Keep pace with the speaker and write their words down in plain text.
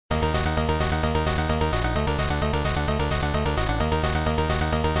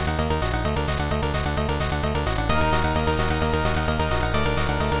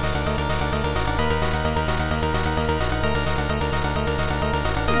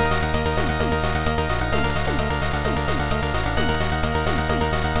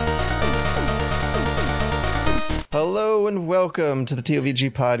Hello and welcome to the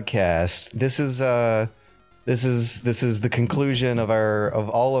TOVG podcast. This is the conclusion of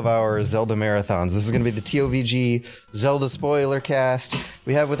all of our Zelda marathons. This is going to be the TOVG Zelda spoiler cast.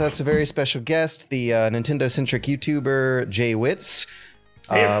 We have with us a very special guest, the Nintendo-centric YouTuber JWittz,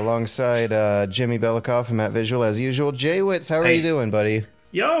 alongside Jimmy Belikoff and Matt Visual as usual. JWittz, how are you doing, buddy?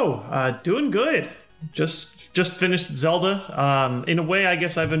 Yo, doing good. Just finished Zelda. In a way, I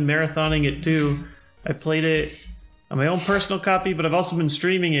guess I've been marathoning it too. I played it on my own personal copy, but I've also been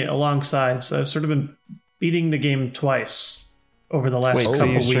streaming it alongside. So I've sort of been beating the game twice over the last couple weeks. Wait,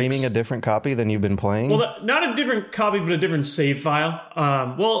 so you're streaming a different copy than you've been playing? Well, not a different copy, but a different save file.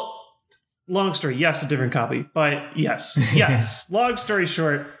 Long story, yes, a different copy. But yes. Long story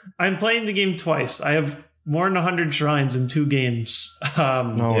short, I'm playing the game twice. I have more than 100 shrines in 2 games.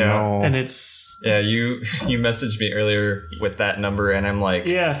 No. And it's... Yeah, you messaged me earlier with that number, and I'm like,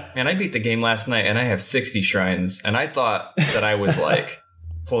 man, I beat the game last night, and I have 60 shrines, and I thought that I was, like,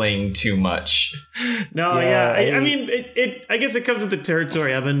 playing too much. I mean, I guess it comes with the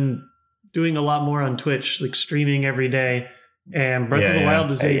territory. I've been doing a lot more on Twitch, like, streaming every day, and Breath of the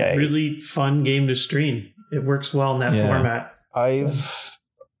Wild is a really fun game to stream. It works well in that format.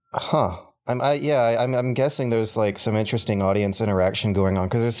 I'm guessing there's like some interesting audience interaction going on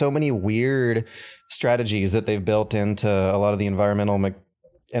because there's so many weird strategies that they've built into a lot of the environmental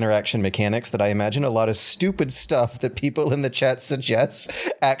interaction mechanics that I imagine a lot of stupid stuff that people in the chat suggest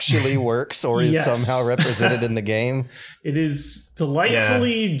actually works or is somehow represented in the game. It is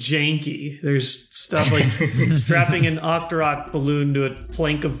delightfully janky. There's stuff like strapping an Octorok balloon to a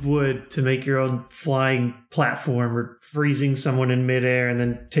plank of wood to make your own flying platform, or freezing someone in midair and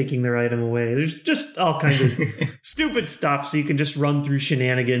then taking their item away. There's just all kinds of stupid stuff, so you can just run through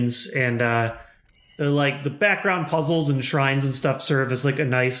shenanigans. And the background puzzles and shrines and stuff serve as like a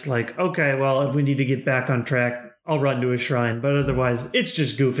nice, like, okay, well, if we need to get back on track, I'll run to a shrine. But otherwise, it's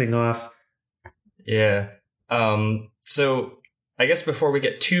just goofing off. Yeah. So I guess before we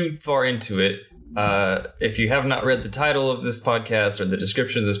get too far into it, if you have not read the title of this podcast or the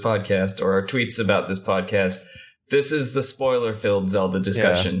description of this podcast or our tweets about this podcast, this is the spoiler-filled Zelda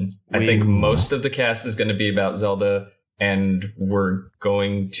discussion. Yeah, I think most of the cast is going to be about Zelda, and we're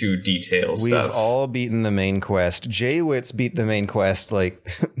going to detail stuff. We've all beaten the main quest. JWittz beat the main quest like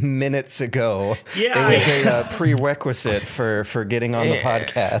minutes ago. Yeah, it was a prerequisite for getting on the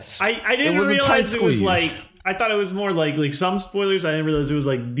podcast. I didn't realize it was like... I thought it was more like some spoilers. I didn't realize it was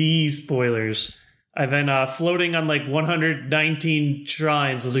like these spoilers. I've been floating on like 119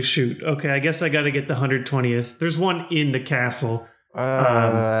 shrines. I was like, shoot, okay, I guess I got to get the 120th. There's one in the castle.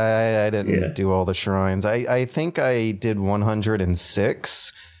 I didn't do all the shrines. I think I did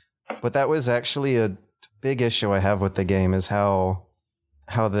 106, but that was actually a big issue I have with the game is how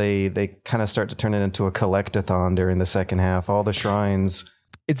they kind of start to turn it into a collectathon during the second half. All the shrines.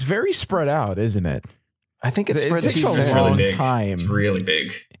 It's very spread out, isn't it? I think it's spread too thin. It's really big. It's really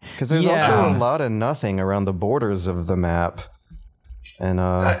big. Because there's also a lot of nothing around the borders of the map. And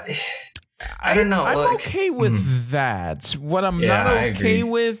I don't know. I'm okay with that. What I'm not okay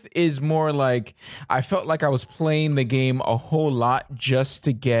with is more like I felt like I was playing the game a whole lot just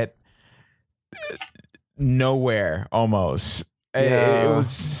to get nowhere almost. Yeah. It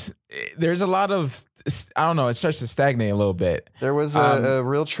was. There's a lot of, I don't know, it starts to stagnate a little bit. There was a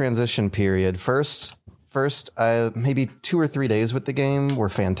real transition period. First, maybe 2 or 3 days with the game were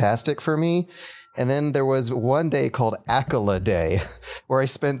fantastic for me. And then there was one day called Akala Day, where I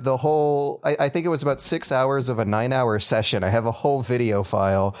spent the whole, I think it was about 6 hours of a 9-hour session. I have a whole video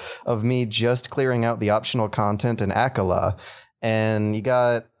file of me just clearing out the optional content in Akala. And you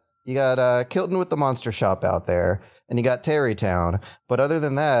got Kilton with the Monster Shop out there, and you got Terrytown. But other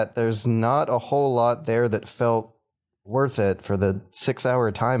than that, there's not a whole lot there that felt worth it for the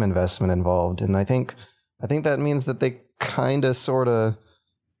 6-hour time investment involved. And I think that means that they kind of sort of,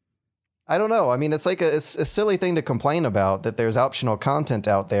 I don't know. I mean, it's like a silly thing to complain about that there's optional content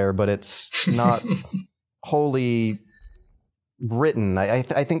out there, but it's not wholly written. I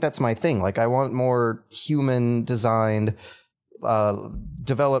think that's my thing. Like, I want more human designed,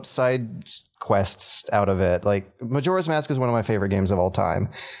 developed side quests out of it. Like, Majora's Mask is one of my favorite games of all time.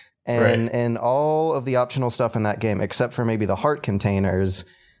 And all of the optional stuff in that game, except for maybe the heart containers,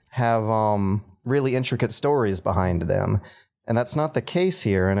 have really intricate stories behind them. And that's not the case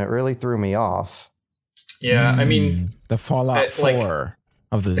here, and it really threw me off. Yeah, I mean... The Fallout 4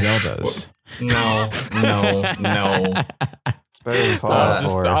 of the Zeldas. No. It's better than Fallout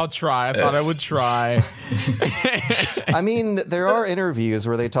 4. I'll try. I thought I would try. I mean, there are interviews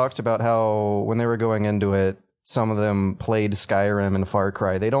where they talked about how, when they were going into it, some of them played Skyrim and Far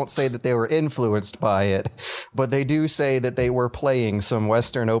Cry. They don't say that they were influenced by it, but they do say that they were playing some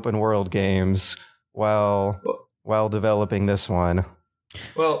Western open world games while developing this one.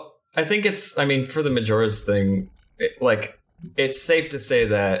 Well, I think for the Majora's thing, it's safe to say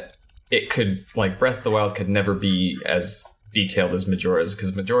that it could, like, Breath of the Wild could never be as detailed as Majora's,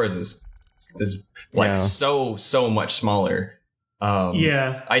 because Majora's is so much smaller.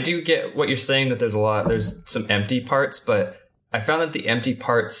 I do get what you're saying, that there's some empty parts, but I found that the empty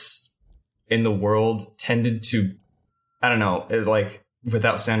parts in the world tended to, I don't know,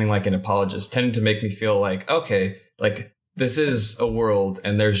 without sounding like an apologist, tended to make me feel like, okay, like this is a world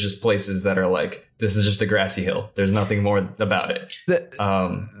and there's just places that are like, this is just a grassy hill. There's nothing more about it.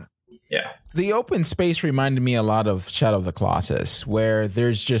 The open space reminded me a lot of Shadow of the Colossus, where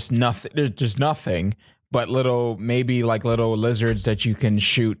there's just nothing. There's just nothing but little lizards that you can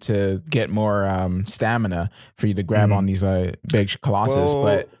shoot to get more stamina for you to grab on these big colossus.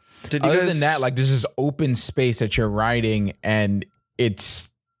 But other than that, like, this is open space that you're riding, and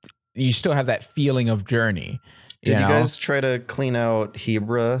you still have that feeling of journey. Did you guys try to clean out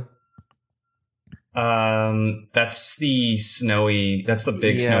Hebra? That's the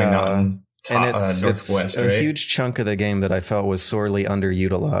big snowy mountain northwest, right? A huge chunk of the game that I felt was sorely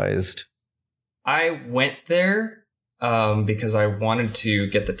underutilized. I went there because I wanted to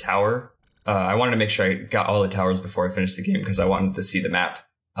get the tower. I wanted to make sure I got all the towers before I finished the game, because I wanted to see the map.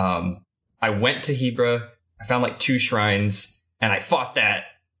 I went to Hebra. I found like 2 shrines, and I fought that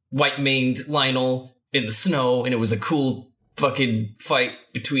white-maned Lionel in the snow, and it was a cool fucking fight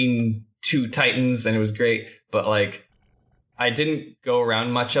between 2 titans, and it was great. But like, I didn't go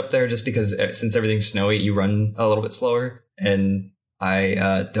around much up there, just because since everything's snowy, you run a little bit slower, and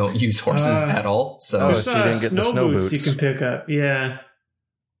I don't use horses at all. So there's you didn't get the snow boots you can pick up. Yeah.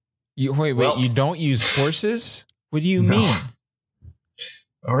 You don't use horses? What do you mean?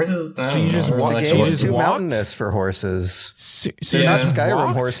 Horses? So you just walk. The game is too mountainous for horses. They're not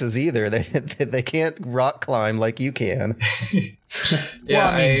Skyrim horses either. They can't rock climb like you can.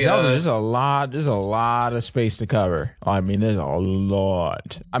 Zelda, there's a lot of space to cover. I mean, there's a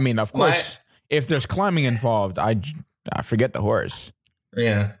lot. I mean, of course, if there's climbing involved, I forget the horse.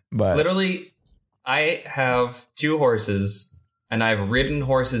 Yeah. But literally, I have 2 horses, and I've ridden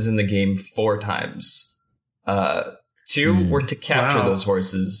horses in the game 4 times. 2 were to capture those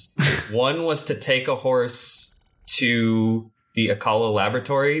horses. 1 was to take a horse to the Akala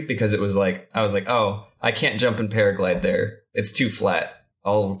laboratory, because it was like, I was like, oh, I can't jump and paraglide there. It's too flat.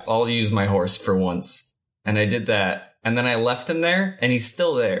 I'll use my horse for once. And I did that. And then I left him there, and he's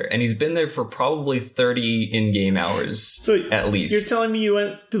still there. And he's been there for probably 30 in-game hours, at least. You're telling me you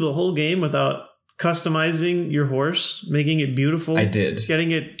went through the whole game without customizing your horse, making it beautiful? I did.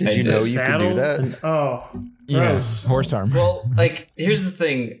 Getting it Did you know you could do that? Gross. Horse arm. Well, like, here's the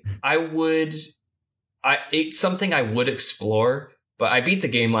thing. It's something I would explore, but I beat the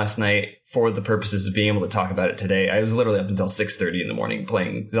game last night for the purposes of being able to talk about it today. I was literally up until 6:30 in the morning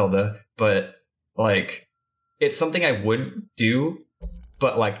playing Zelda, but like, it's something I would do,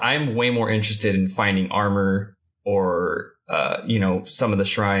 but like, I'm way more interested in finding armor, or some of the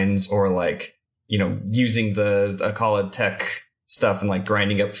shrines, or like, using the Akala tech stuff and like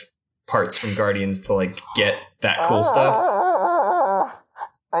grinding up parts from Guardians to like get that cool stuff.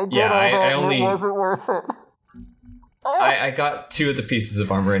 I only it wasn't worth it. I got 2 of the pieces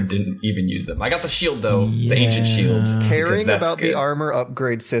of armor and didn't even use them. I got the shield though, the ancient shield. Caring about the armor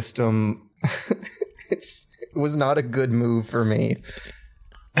upgrade system, it was not a good move for me.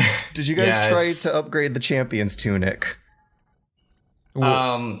 Did you guys try to upgrade the champion's tunic?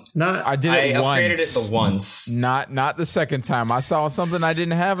 I did it once. I upgraded it once. Not the second time. I saw something I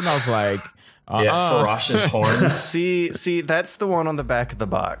didn't have, and I was like, ferocious horns. See, that's the one on the back of the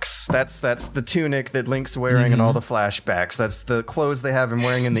box. That's the tunic that Link's wearing in all the flashbacks. That's the clothes they have him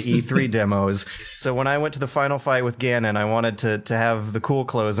wearing in the E3 demos. So when I went to the final fight with Ganon, I wanted to have the cool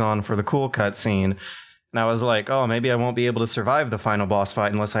clothes on for the cool cutscene. And I was like, oh, maybe I won't be able to survive the final boss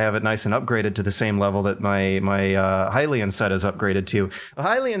fight unless I have it nice and upgraded to the same level that my Hylian set is upgraded to. The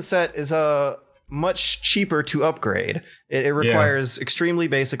Hylian set is much cheaper to upgrade. It requires extremely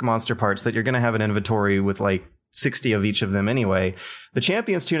basic monster parts that you're going to have an inventory with like 60 of each of them anyway. The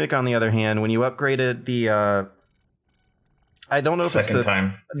Champion's Tunic, on the other hand, when you upgraded the... I don't know if second it's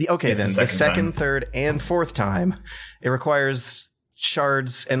time. The second, third, and fourth time, it requires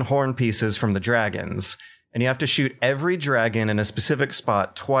shards and horn pieces from the dragons. and you have to shoot every dragon in a specific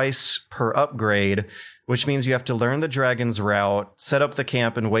spot twice per upgrade, which means you have to learn the dragon's route, set up the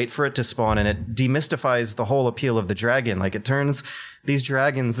camp, and wait for it to spawn, and it demystifies the whole appeal of the dragon. Like, it turns these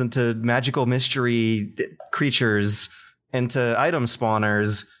dragons into magical mystery creatures, into item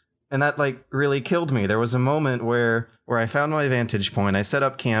spawners, and that, like, really killed me. There was a moment where I found my vantage point, I set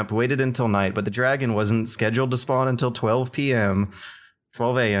up camp, waited until night, but the dragon wasn't scheduled to spawn until 12 a.m.,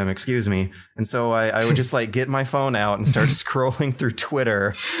 excuse me. And so I would just like get my phone out and start scrolling through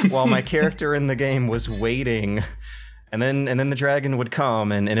Twitter while my character in the game was waiting. And then the dragon would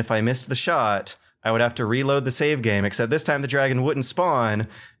come. And if I missed the shot, I would have to reload the save game, except this time the dragon wouldn't spawn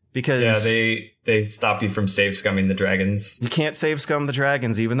because they stop you from save scumming the dragons. You can't save scum the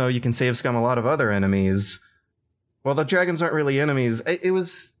dragons, even though you can save scum a lot of other enemies. Well, the dragons aren't really enemies. It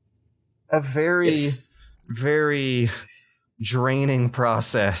was a very draining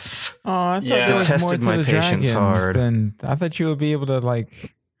process. Oh, I thought there was tested more my to the patience dragons hard. Than I thought you would be able to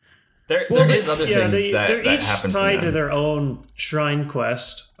like. There is other things that they're each happen tied to their own shrine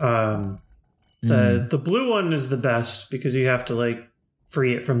quest. The blue one is the best because you have to like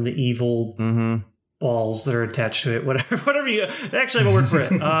free it from the evil balls that are attached to it. Whatever you actually have a word for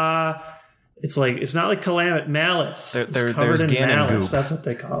it. It's not like malice. It's covered in Ganon malice. goop. That's what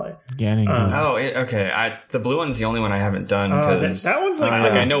they call it. Ganon goop. Okay. The blue one's the only one I haven't done because that one's like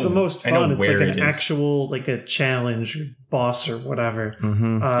I know the most fun. I know it's where like an actual like a challenge or boss or whatever.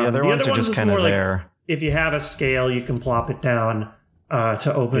 The other ones are just kind of there. Like, if you have a scale, you can plop it down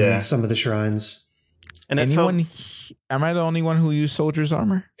to open some of the shrines. And am I the only one who used soldier's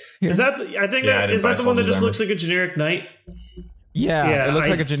armor? Here? Is that the one that just looks like a generic knight? Yeah, it looks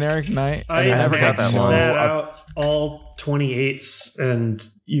like a generic knight. I never got that one. Out all 28s, and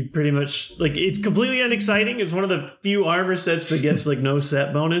you pretty much like it's completely unexciting. It's one of the few armor sets that gets like no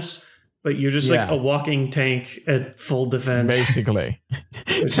set bonus, but you're just like a walking tank at full defense. Basically,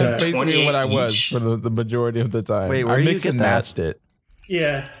 that's basically what I was for the majority of the time. Wait, where I do you mixed get and that? matched it.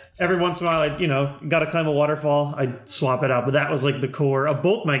 Yeah. Every once in a while, I got to climb a waterfall. I'd swap it out, but that was like the core of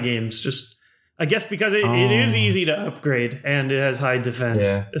both my games. Just, I guess because it is easy to upgrade and it has high defense.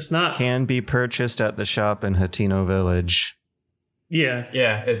 Yeah. It's not can be purchased at the shop in Hatino Village. Yeah.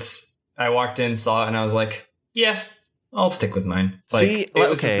 Yeah, I walked in, saw it, and I was like, yeah, I'll stick with mine. Like, it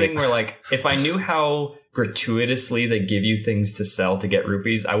was the thing where, like, if I knew how gratuitously they give you things to sell to get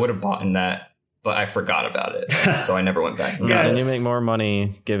rupees, I would have bought in that. But I forgot about it, so I never went back. And you make more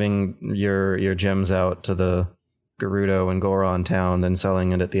money giving your gems out to the Gerudo and Goron town than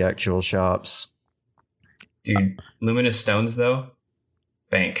selling it at the actual shops. Dude, luminous stones, though?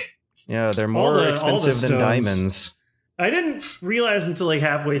 Bank. Yeah, they're more expensive than diamonds. I didn't realize until like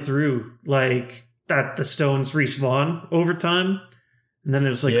halfway through, like, that the stones respawn over time. And then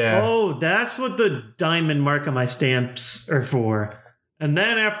it's like, oh, that's what the diamond mark on my stamps are for. And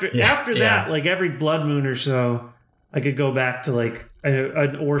then after that, like every blood moon or so, I could go back to like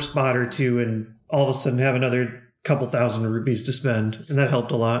an ore spot or two and all of a sudden have another couple thousand rupees to spend. And that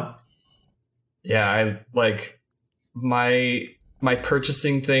helped a lot. Yeah, I like my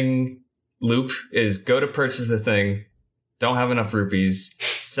purchasing thing loop is go to purchase the thing, don't have enough rupees,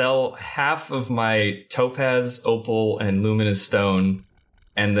 sell half of my topaz, opal, and luminous stone,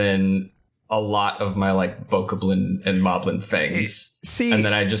 and then a lot of my like Bokoblin and Moblin fangs. And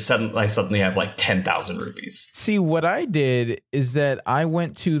then I just suddenly have like 10,000 rupees. See, what I did is that I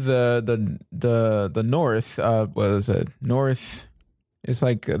went to the north. What is it? North. It's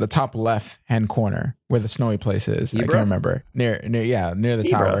like the top left hand corner where the snowy place is. I can't remember. Near the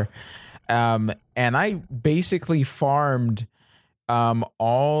tower. And I basically farmed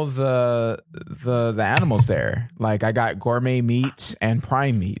all the animals there. Like I got gourmet meats and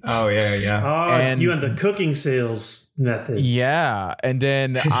prime meats. Oh yeah. Oh, and you had the cooking sales method. Yeah, and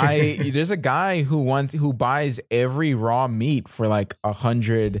then there's a guy who buys every raw meat for like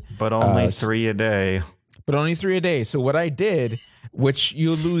 100, but only 3 a day. But only 3 a day. So what I did, which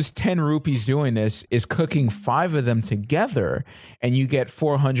you'll lose 10 rupees doing this, is cooking 5 of them together, and you get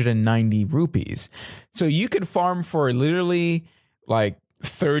 490 rupees. So you could farm for literally like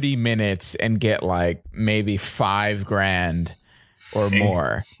 30 minutes and get like maybe $5,000 or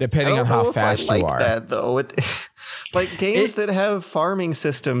more, depending on how fast you are. That though, like games that have farming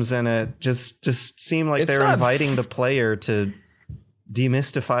systems in it just seem like they're inviting the player to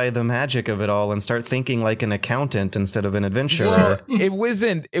demystify the magic of it all and start thinking like an accountant instead of an adventurer. Well, it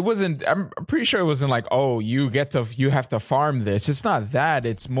wasn't I'm pretty sure it wasn't like, oh, you have to farm this. It's not that.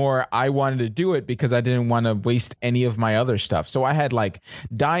 It's more I wanted to do it because I didn't want to waste any of my other stuff. So I had like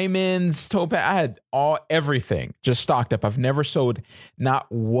diamonds, topaz, I had everything just stocked up. I've never sold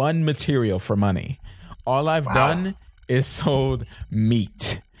not one material for money. All I've done is sold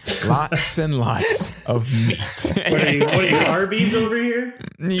meat. Lots and lots of meat. What are you, Arby's over here?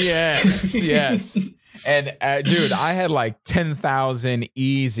 Yes. And dude, I had like 10,000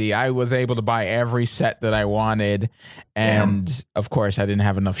 easy. I was able to buy every set that I wanted. And of course, I didn't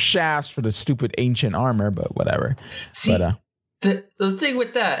have enough shafts for the stupid ancient armor, but whatever. See, the thing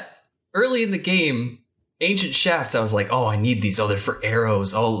with that, early in the game, ancient shafts, I was like, oh, I need these. Oh, they're for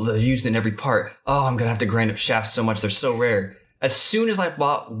arrows. Oh, they're used in every part. Oh, I'm going to have to grind up shafts so much. They're so rare. As soon as I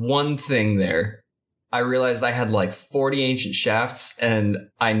bought one thing there, I realized I had like 40 ancient shafts and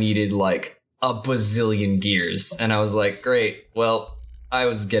I needed like a bazillion gears. And I was like, great. Well, I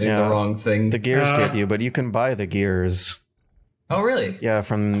was getting the wrong thing. The gears get you, but you can buy the gears. Oh, really? Yeah,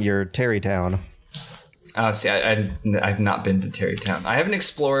 from your Terrytown. Oh, see, I've not been to Terrytown. I haven't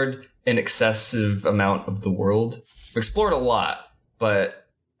explored an excessive amount of the world. I've explored a lot, but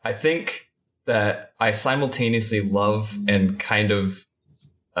I think that I simultaneously love and kind of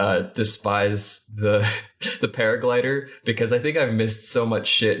despise the paraglider, because I think I've missed so much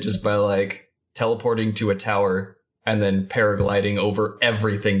shit just by like teleporting to a tower and then paragliding over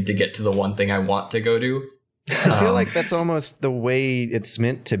everything to get to the one thing I want to go to. I feel like that's almost the way it's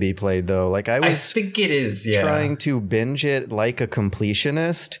meant to be played, though. Like I think it is, trying to binge it like a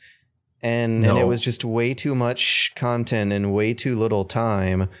completionist, and it was just way too much content and way too little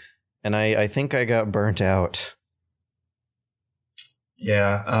time, and I think I got burnt out.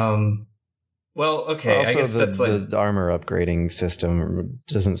 Yeah. Well, okay. Also, I guess that's like the armor upgrading system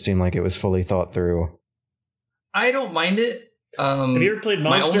doesn't seem like it was fully thought through. I don't mind it. Have you ever played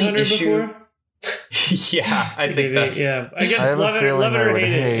Monster Hunter before? Yeah, I think that's... Yeah, I guess I have love a feeling it I or would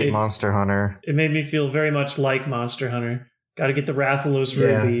hate hate it. Monster Hunter. It made me feel very much like Monster Hunter. Got to get the Rathalos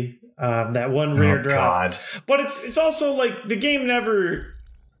Ruby, that one rare drop. God. But it's also like the game never,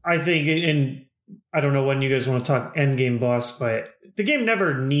 I think, and I don't know when you guys want to talk endgame boss, but the game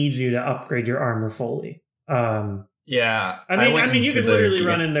never needs you to upgrade your armor fully. Yeah. I mean, you could literally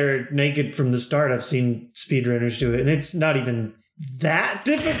run in there naked from the start. I've seen speedrunners do it, and it's not even that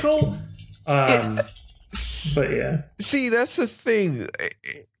difficult. But yeah. See, that's the thing.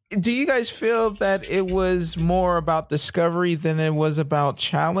 Do you guys feel that it was more about discovery than it was about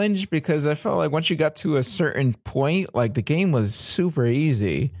challenge? Because I felt like once you got to a certain point, like the game was super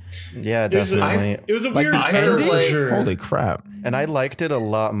easy. Yeah, definitely. It was a weird pleasure. Holy crap. And I liked it a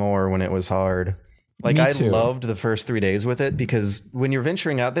lot more when it was hard. Like, I loved the first 3 days with it, because when you're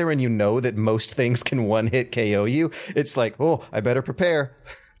venturing out there and you know that most things can one-hit KO you, it's like, oh, I better prepare.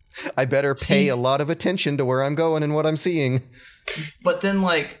 I better pay a lot of attention to where I'm going and what I'm seeing. But then,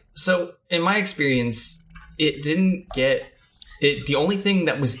 like, so in my experience, it didn't get it. The only thing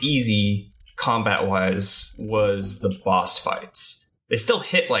that was easy combat-wise was the boss fights. They still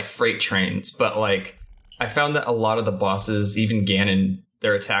hit like freight trains, but like I found that a lot of the bosses, even Ganon,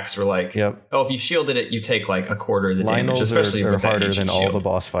 their attacks were like, oh, if you shielded it, you take like a quarter of the damage, especially are with that harder than shield. all the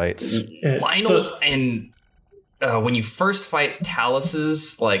boss fights. Lynels and when you first fight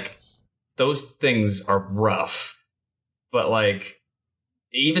Taluses, like those things are rough, but like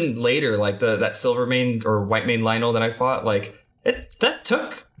even later, like that silver main or white main Lynel that I fought, like that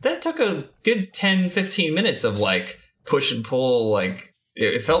took a good 10-15 minutes of like push and pull. Like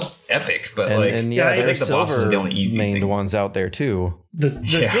it felt epic, but I think the bosses are the only easy thing. Ones out there too. The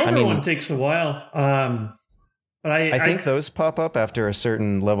silver one takes a while. But I think those pop up after a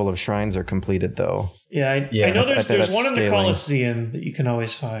certain level of shrines are completed, though. Yeah, I know there's one in the Colosseum that you can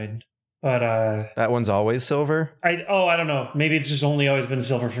always find, but that one's always silver. I don't know. Maybe it's just only always been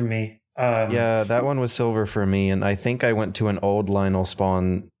silver for me. Yeah, that one was silver for me, and I think I went to an old Lynel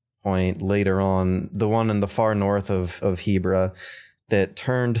spawn point later on, the one in the far north of Hebra, that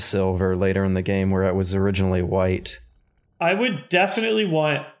turned silver later in the game, where it was originally white. I would definitely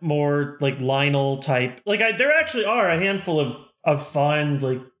want more like Lynel type. Like there actually are a handful of fun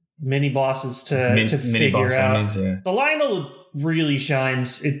like mini bosses to figure out. Enemies, yeah. The Lynel really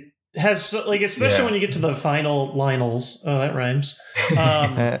shines. It has especially when you get to the final Lynels. Oh, that rhymes.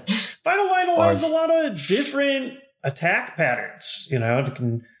 Final Lynel has a lot of different attack patterns. You know,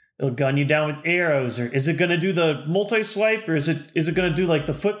 it'll gun you down with arrows, or is it going to do the multi swipe, or is it going to do like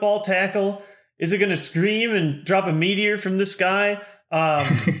the football tackle? Is it going to scream and drop a meteor from the sky?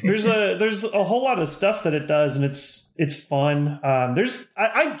 There's a whole lot of stuff that it does, and it's fun.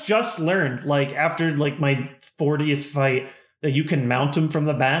 I just learned like after like my 40th fight that you can mount them from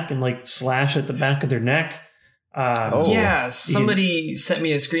the back and like slash at the back of their neck. Somebody sent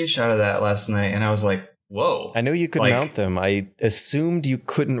me a screenshot of that last night, and I was like, Whoa. I know you could mount them. I assumed you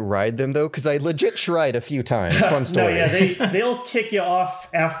couldn't ride them, though, because I legit tried a few times. Fun story. No, yeah, they'll kick you off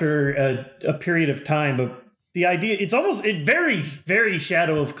after a period of time, but the idea, it's almost very, very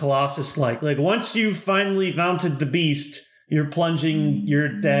Shadow of Colossus-like. Like, once you've finally mounted the beast, you're plunging your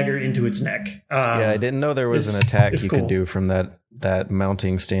dagger into its neck. I didn't know there was an attack you could do from that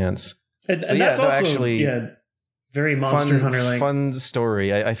mounting stance. And that's also actually very Monster Hunter-like. Fun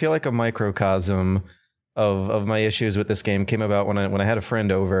story. I feel like a microcosm of my issues with this game came about when I had a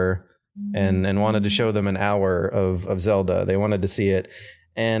friend over and wanted to show them an hour of Zelda. They wanted to see it.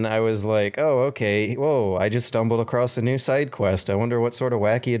 And I was like, oh, okay, whoa, I just stumbled across a new side quest. I wonder what sort of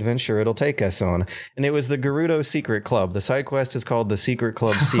wacky adventure it'll take us on. And it was the Gerudo Secret Club. The side quest is called the Secret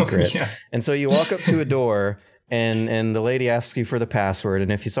Club Secret. Yeah. And so you walk up to a door and the lady asks you for the password.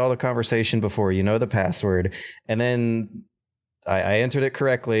 And if you saw the conversation before, you know the password. And then I entered it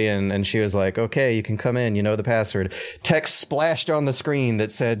correctly, and she was like, okay, you can come in, you know the password. Text splashed on the screen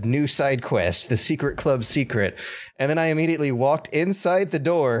that said, new side quest, the Secret Club Secret. And then I immediately walked inside the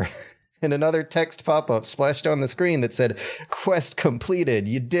door, and another text pop-up splashed on the screen that said, quest completed,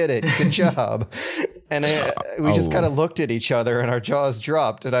 you did it, good job. And we just kind of looked at each other, and our jaws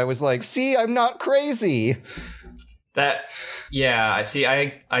dropped, and I was like, see, I'm not crazy. I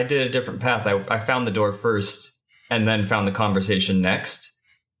did a different path. I found the door first, and then found the conversation next.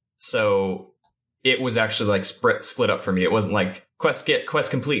 So it was actually like split up for me. It wasn't like quest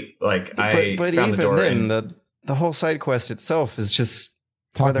complete. Like I found the door. But even then, the whole side quest itself is just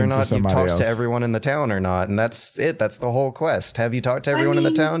whether or not you've talked to everyone in the town or not. And that's it. That's the whole quest. Have you talked to everyone in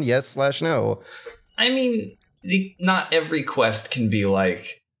the town? Yes/no. I mean, not every quest can be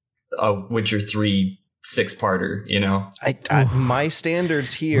like a Witcher 3 6-parter, you know. My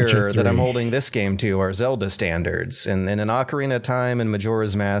standards here that I'm holding this game to are Zelda standards, and in Ocarina of Time and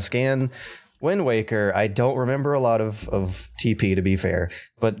Majora's Mask and Wind Waker, I don't remember a lot of TP, to be fair,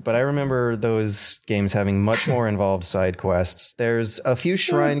 but I remember those games having much more involved side quests. There's a few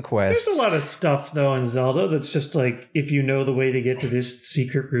shrine quests. There's a lot of stuff though in Zelda that's just like, if you know the way to get to this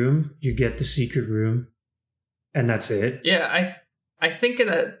secret room, you get the secret room, and that's it. Yeah, I think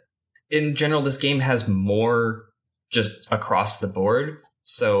that in general, this game has more just across the board,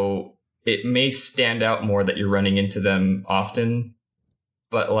 so it may stand out more that you're running into them often.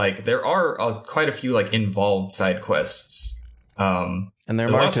 But like, there are quite a few like involved side quests, and there are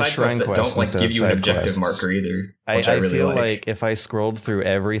a lot of side quests that don't like give you an objective marker either. Which I really feel like if I scrolled through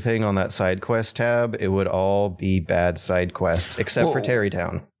everything on that side quest tab, it would all be bad side quests except for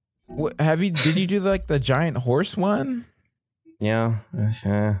Terrytown. Did you do like the giant horse one? Yeah.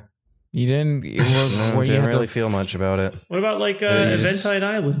 You didn't. Didn't really feel much about it. What about like Eventide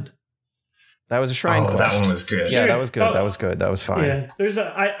Island? That was a shrine quest. That one was good. Yeah, that was good. That was good. That was fine. Yeah,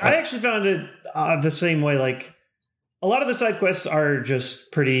 I actually found it the same way. Like, a lot of the side quests are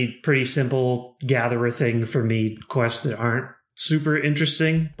just pretty simple gather a thing for me quests that aren't super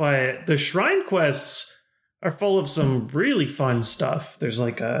interesting. But the shrine quests are full of some really fun stuff. There's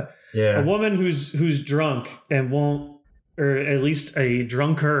like a woman who's drunk and won't, or at least a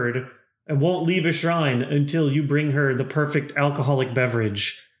drunkard, and won't leave a shrine until you bring her the perfect alcoholic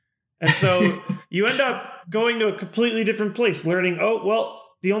beverage. And so you end up going to a completely different place, learning,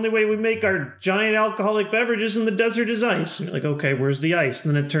 the only way we make our giant alcoholic beverages in the desert is ice. And you're like, okay, where's the ice?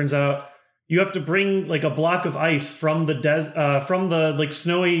 And then it turns out you have to bring like a block of ice from the like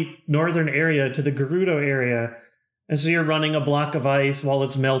snowy northern area to the Gerudo area. And so you're running a block of ice while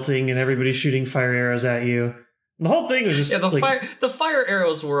it's melting and everybody's shooting fire arrows at you. The whole thing was just the fire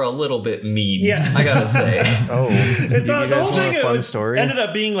arrows were a little bit mean. Yeah, I gotta say. It's the whole thing. A fun story. Ended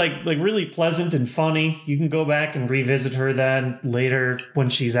up being like really pleasant and funny. You can go back and revisit her then later when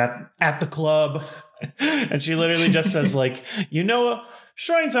she's at the club, and she literally just says like,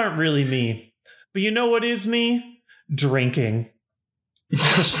 shrines aren't really me, but you know what is me? Drinking.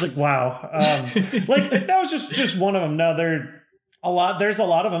 She's like, wow. Like that was just one of them. No, there's a lot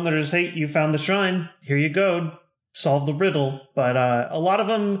of them that are just, hey, you found the shrine. Here you go. Solve the riddle. But a lot of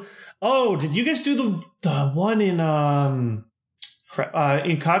them. Oh, did you guys do the one in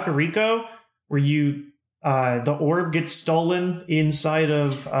Kakariko where you the orb gets stolen inside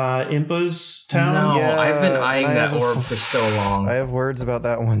of Impa's town? No, yeah, I've been eyeing that orb for so long. I have words about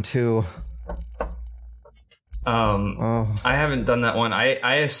that one too. I haven't done that one.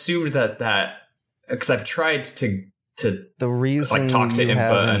 I assumed that because I've tried to the reason like talk to you Impa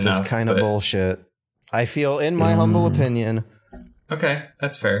haven't enough, is kind of bullshit. I feel, in my humble opinion. Okay,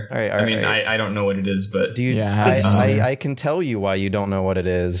 that's fair. All right, I mean, I don't know what it is, but I can tell you why you don't know what it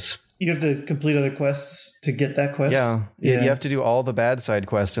is. You have to complete other quests to get that quest? Yeah. You have to do all the bad side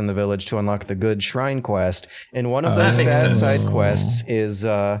quests in the village to unlock the good shrine quest. And one of those bad side quests is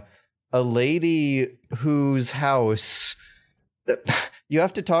a lady whose house... You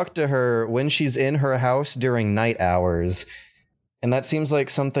have to talk to her when she's in her house during night hours. And that seems like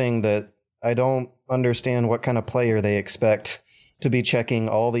something that I don't understand what kind of player they expect to be checking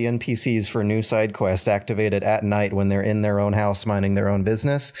all the NPCs for new side quests activated at night when they're in their own house minding their own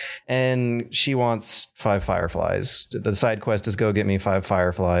business. And she wants 5 fireflies. The side quest is go get me 5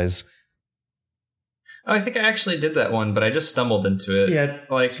 fireflies. Oh, I think I actually did that one, but I just stumbled into it. Yeah,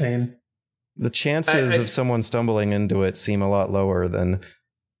 same. The chances of someone stumbling into it seem a lot lower than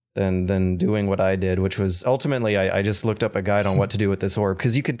doing what I did, which was ultimately I just looked up a guide on what to do with this orb,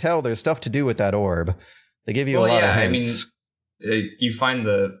 because you could tell there's stuff to do with that orb. They give you a lot of hints. I mean, you find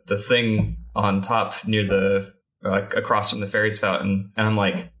the thing on top near the across from the fairies fountain, and I'm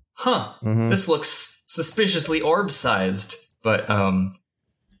like, this looks suspiciously orb-sized. But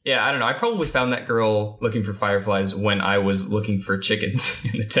yeah, I don't know. I probably found that girl looking for fireflies when I was looking for chickens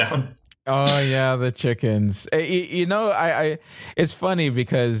in the town. Oh yeah, the chickens. You know, I it's funny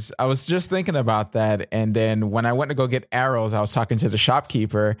because I was just thinking about that, and then when I went to go get arrows, I was talking to the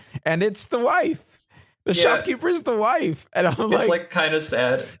shopkeeper, and it's the wife. The shopkeeper is the wife, and I'm it's like kind of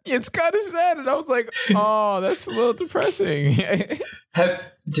sad. It's kind of sad, and I was like, oh, that's a little depressing.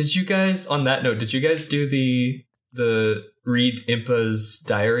 Did you guys, on that note, did you guys do the read Impa's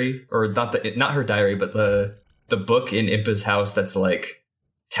diary, or not her diary, but the book in Impa's house that's like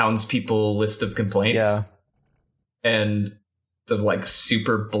townspeople list of complaints, and the like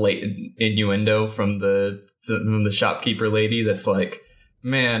super blatant innuendo from the shopkeeper lady that's like,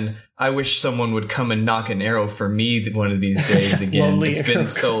 man, I wish someone would come and knock an arrow for me one of these days again. It's been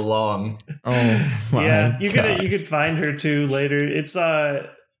so long. Oh my yeah, you could find her too later. It's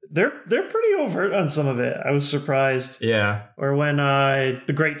they're pretty overt on some of it. I was surprised. Yeah. Or when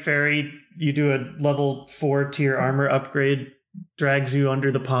the Great Fairy, you do a level 4 tier armor upgrade, drags you under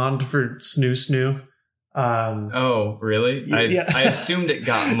the pond for snoo. Oh, really? I assumed it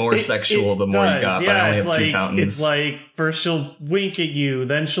got more sexual the more you got, but I only have 2 fountains. It's like, first she'll wink at you,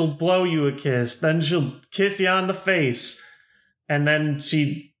 then she'll blow you a kiss, then she'll kiss you on the face, and then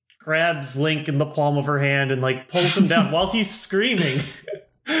she grabs Link in the palm of her hand and like pulls him down while he's screaming.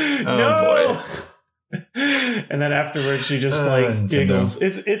 Oh, boy. And then afterwards she just giggles.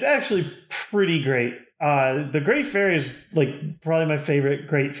 It's actually pretty great. The Great Fairy is like probably my favorite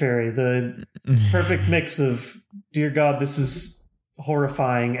Great Fairy. The perfect mix of, dear God, this is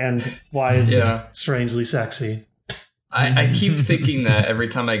horrifying, and why is this strangely sexy? I keep thinking that every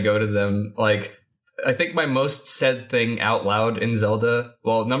time I go to them. Like, I think my most said thing out loud in Zelda,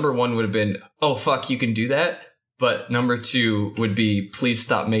 well, number 1 would have been, oh fuck, you can do that. But number 2 would be, please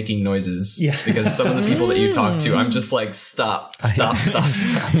stop making noises. Yeah. Because some of the people that you talk to, I'm just like, stop.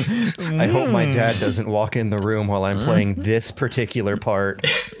 I hope my dad doesn't walk in the room while I'm playing this particular part.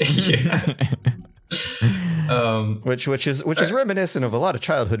 Yeah. Which is reminiscent of a lot of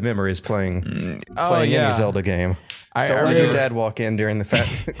childhood memories playing any Zelda game. Don't let your dad walk in during the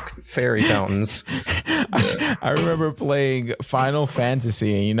fairy fountains. I remember playing Final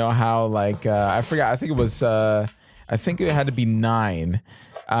Fantasy, and you know how like I forgot. I think it was I think it had to be 9.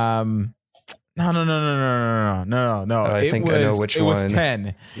 No. I think I know which one. It was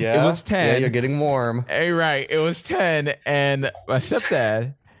 10. Yeah, it was 10. Yeah, you're getting warm. Hey, right. It was 10, and my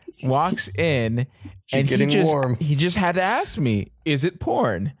stepdad walks in, and he just had to ask me, "Is it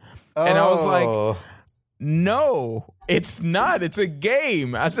porn?" And I was like, no, it's not. It's a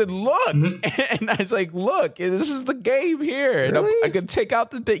game. I said, look. And I was like, look, this is the game here. And really? I could take out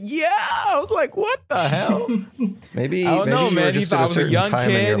the thing. Yeah. I was like, what the hell? Maybe I don't know, you man. were just at a certain young time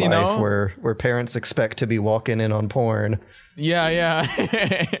kid, in your life where parents expect to be walking in on porn. Yeah.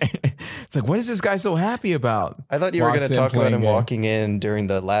 It's like, what is this guy so happy about? I thought you were going to talk about him walking in during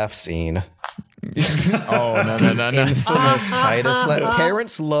the laugh scene. Oh, no. Infamous Titus.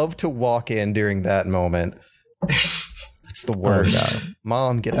 Parents love to walk in during that moment. It's the worst.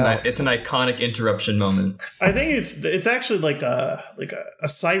 Mom, get out. It's an iconic interruption moment. I think it's actually like a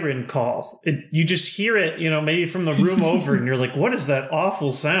siren call. You just hear it, maybe from the room over, and you're like, what is that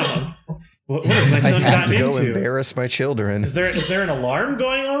awful sound? What has my son gotten into? I have to go embarrass my children. Is there an alarm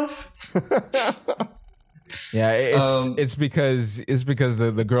going off? Yeah, it's because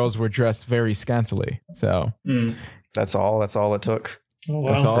the girls were dressed very scantily. So that's all it took. Oh,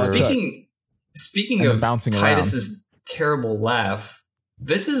 wow. That's all Speaking of bouncing Titus's terrible laugh,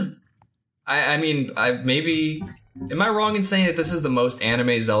 this is maybe am I wrong in saying that this is the most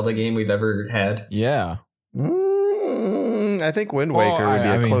anime Zelda game we've ever had? Yeah. I think Wind Waker would be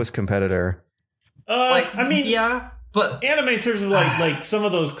a close competitor. Yeah, but anime in terms of like some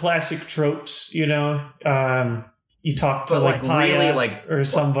of those classic tropes, you know, you talk to like Paya really like or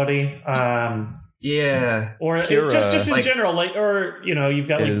somebody, yeah, or Kira, just in general, like, or you know, you've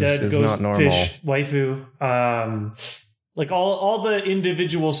got like Dead Ghost Fish Waifu, like all the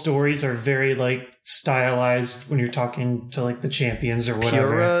individual stories are very like stylized when you're talking to like the champions or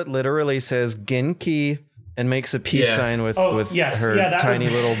whatever. Kira literally says Genki and makes a peace sign with her tiny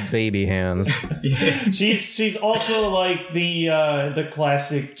little baby hands. She's also like the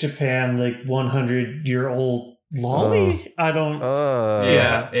classic Japan like 100-year-old lolly. I don't.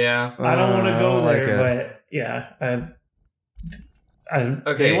 I don't want to go there, but yeah.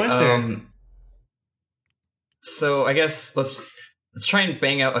 Okay. They went there. So I guess let's try and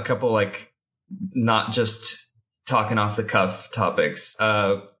bang out a couple like not just talking off the cuff topics.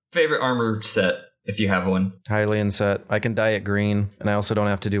 Favorite armor set, if you have one. Hylian set. I can dye it green, and I also don't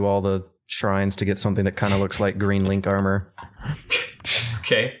have to do all the shrines to get something that kind of looks like green Link armor.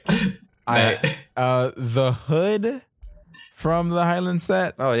 Okay. The hood from the Highland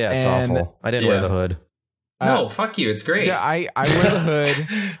set. Oh yeah, it's awful. I didn't wear the hood. No, fuck you. It's great. Yeah, I wear the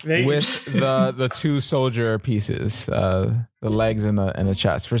hood with the two soldier pieces, the legs and the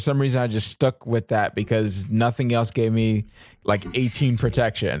chest. For some reason, I just stuck with that because nothing else gave me like 18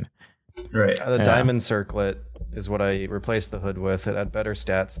 protection. Right. The diamond circlet is what I replaced the hood with. It had better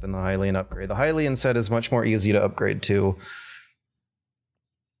stats than the Hylian upgrade. The Hylian set is much more easy to upgrade to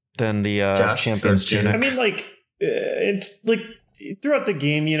than the Champion's Tunic. I mean, like, it's like throughout the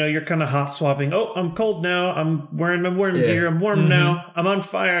game, you know, you're kind of hot swapping. Oh, I'm cold now. I'm wearing my warm gear. I'm warm now. I'm on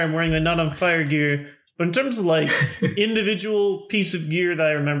fire. I'm wearing the not on fire gear. But in terms of like individual piece of gear that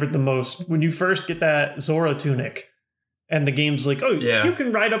I remembered the most, when you first get that Zora tunic and the game's like, oh, you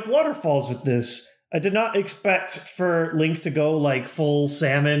can ride up waterfalls with this. I did not expect for Link to go like full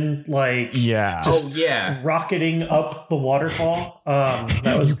salmon, like rocketing up the waterfall.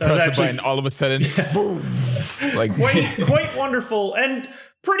 That was actually, button, all of a sudden, like quite wonderful and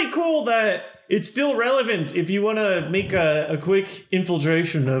pretty cool that it's still relevant. If you want to make a quick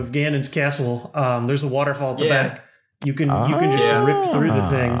infiltration of Ganon's castle, there's a waterfall at the back. You can just rip through the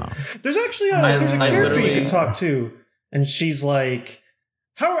thing. There's actually there's a character you can talk to, and she's like,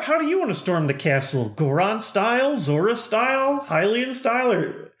 How do you want to storm the castle? Goron style, Zora style, Hylian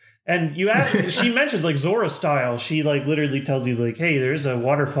style, and you ask? She mentions like Zora style. She like literally tells you like, "Hey, there's a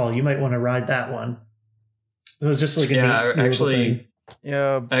waterfall. You might want to ride that one." It was just like I actually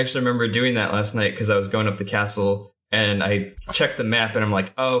remember doing that last night because I was going up the castle and I checked the map and I'm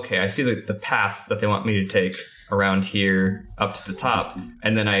like, "Oh, okay, I see the path that they want me to take around here up to the top."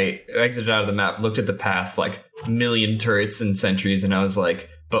 And then I exited out of the map, looked at the path, like million turrets and sentries, and I was like,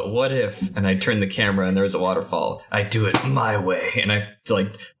 but what if? And I turned the camera and there was a waterfall. I do it my way, and I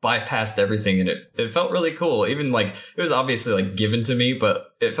like bypassed everything, and it felt really cool. Even like it was obviously like given to me,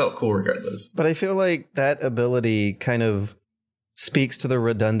 but it felt cool regardless. But I feel like that ability kind of speaks to the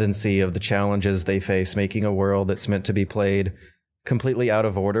redundancy of the challenges they face, making a world that's meant to be played completely out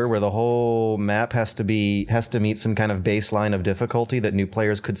of order, where the whole map has to meet some kind of baseline of difficulty that new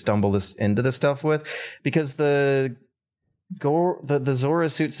players could stumble into this stuff with, because the Zora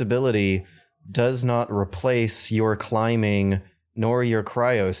suit's ability does not replace your climbing nor your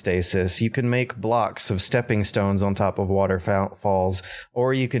cryostasis. You can make blocks of stepping stones on top of waterfalls,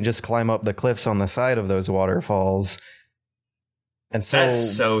 or you can just climb up the cliffs on the side of those waterfalls. And so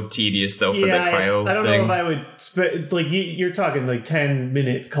that's so tedious, though, for the cryo I don't thing. know if I would like you're talking like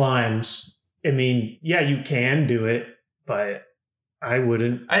 10-minute climbs. I mean, yeah, you can do it, but I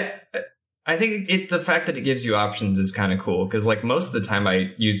wouldn't. I think the fact that it gives you options is kind of cool, because like most of the time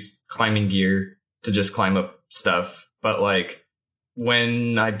I use climbing gear to just climb up stuff, but like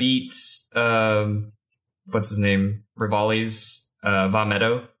when I beat what's his name, Rivali's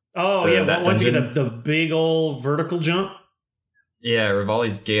Vamedo. Oh yeah, once you get the big old vertical jump. Yeah,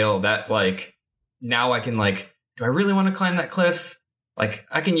 Rivali's Gale, that, like, now I can, like, do I really want to climb that cliff? Like,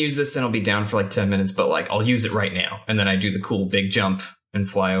 I can use this and I'll be down for, like, 10 minutes, but, like, I'll use it right now. And then I do the cool big jump and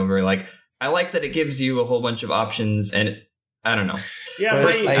fly over. Like, I like that it gives you a whole bunch of options, and I don't know. Yeah,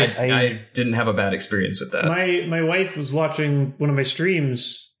 I didn't have a bad experience with that. My wife was watching one of my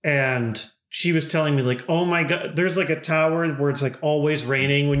streams, and she was telling me, like, oh my god, there's, like, a tower where it's, like, always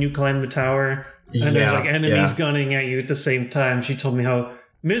raining when you climb the tower. And there's like enemies gunning at you at the same time. She told me how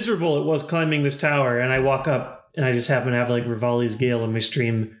miserable it was climbing this tower. And I walk up and I just happen to have like Rivali's Gale in my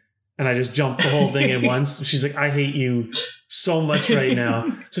stream. And I just jumped the whole thing at once. She's like, I hate you so much right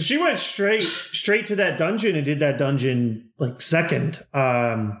now. So she went straight to that dungeon and did that dungeon like second.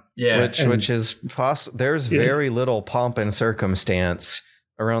 Which is there's very little pomp and circumstance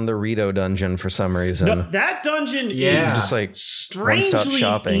around the Rito dungeon for some reason. No, that dungeon is just like strangely one-stop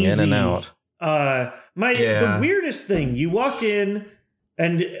shopping easy. in and out. The weirdest thing, you walk in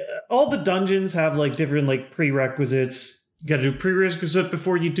and all the dungeons have like different like prerequisites. You got to do prerequisite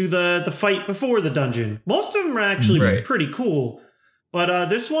before you do the fight before the dungeon. Most of them are actually pretty cool. But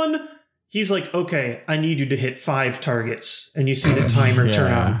this one, he's like, okay, I need you to hit 5 targets. And you see the timer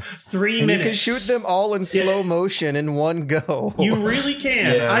turn on. 3 minutes. You can shoot them all in slow motion in one go. You really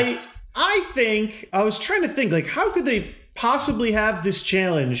can. Yeah. I was trying to think, like, how could they possibly have this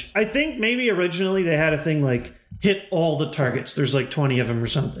challenge? I think maybe originally they had a thing like hit all the targets. There's like 20 of them or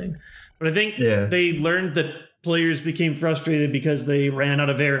something. But I think they learned that players became frustrated because they ran out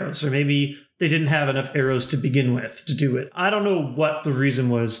of arrows, or maybe they didn't have enough arrows to begin with to do it. I don't know what the reason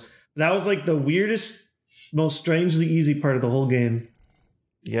was. That was like the weirdest, most strangely easy part of the whole game.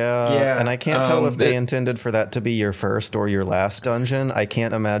 Yeah, and I can't tell if they intended for that to be your first or your last dungeon. I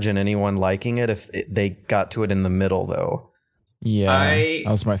can't imagine anyone liking it if they got to it in the middle, though. Yeah, that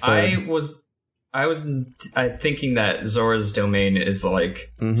was my third. I was thinking that Zora's Domain is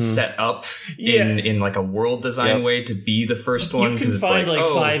like set up in like a world design way to be the first one. You can find like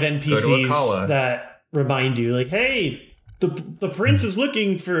 5 NPCs that remind you, like, hey, the prince is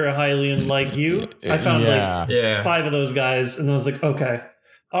looking for a Hylian like you. I found like 5 of those guys, and I was like, okay,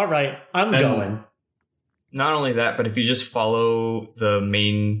 all right, I'm going. Not only that, but if you just follow the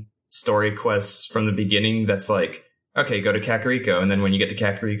main story quests from the beginning, that's like, okay, go to Kakariko, and then when you get to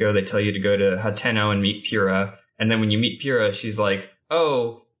Kakariko, they tell you to go to Hateno and meet Pyrrha, and then when you meet Pyrrha, she's like,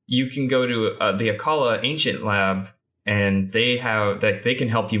 oh, you can go to the Akala Ancient Lab, and they can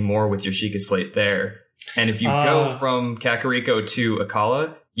help you more with your Sheikah Slate there. And if you go from Kakariko to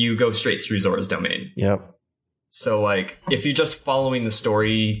Akala, you go straight through Zora's Domain. Yep. So, like, if you're just following the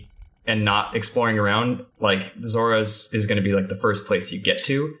story and not exploring around, like, Zora's is going to be, like, the first place you get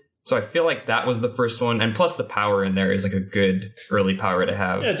to. So I feel like that was the first one, and plus the power in there is like a good early power to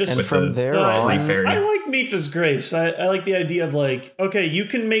have. Yeah, just and from there on, I like Mipha's Grace. I like the idea of like, okay, you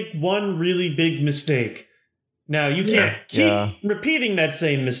can make one really big mistake. Now you can't keep repeating that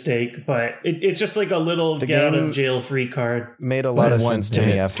same mistake, but it's just like a little get out of jail free card. Made a lot of sense to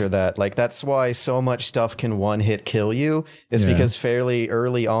me after that. Like that's why so much stuff can one hit kill you, is because fairly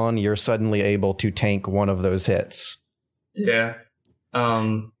early on you're suddenly able to tank one of those hits. Yeah.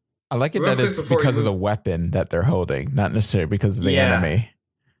 I like it that it's because of the weapon that they're holding, not necessarily because of the enemy.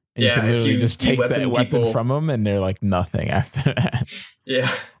 And you can literally just take that weapon from them, and they're like nothing after that. Yeah.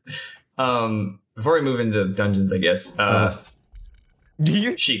 Before we move into dungeons, I guess,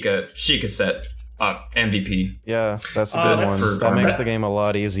 Sheikah set MVP. Yeah, that's a good one. That makes the game a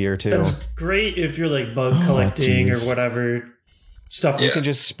lot easier, too. That's great if you're like bug collecting or whatever stuff. You can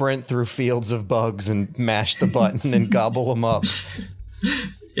just sprint through fields of bugs and mash the button and gobble them up.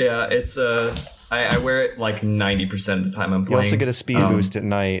 Yeah, it's I wear it like 90% of the time I'm playing. You also get a speed boost at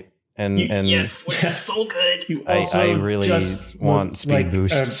night, and yes, which is so good. I really want speed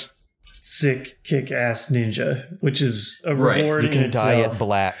boosts. Sick kick-ass ninja, which is a reward. You can in itself. dye it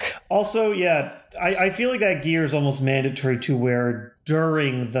black. Also, I feel like that gear is almost mandatory to wear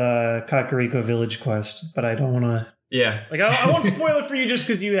during the Kakariko Village quest, but I don't want to. Yeah, like I won't spoil it for you just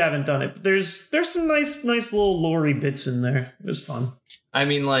because you haven't done it. But there's some nice little lore-y bits in there. It was fun. I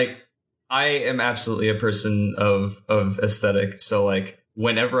mean, like, I am absolutely a person of aesthetic. So, like,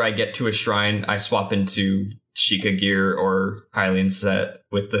 whenever I get to a shrine, I swap into Sheikah gear or Hylian set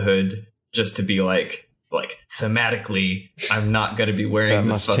with the hood just to be like thematically, I'm not going to be wearing that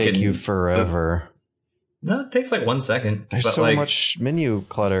must take you forever. No, it takes like 1 second. There's so much menu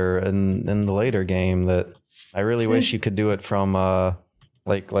clutter in the later game that I really wish you could do it from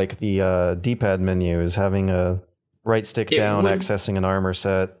like the D-pad menu is having a right stick down, accessing an armor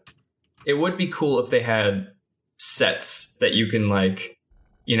set. It would be cool if they had sets that you can, like,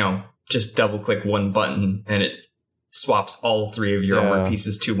 you know, just double click one button and it swaps all 3 of your armor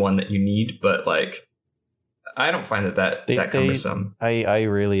pieces to one that you need. But, like, I don't find that cumbersome. I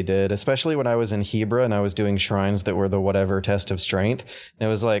really did, especially when I was in Hebra and I was doing shrines that were the whatever test of strength. And it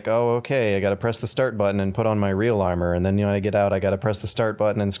was like, oh, okay, I got to press the start button and put on my real armor. And then when I get out, I got to press the start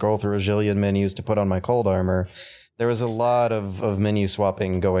button and scroll through a zillion menus to put on my cold armor. There was a lot of menu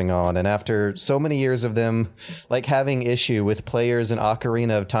swapping going on, and after so many years of them like having issue with players in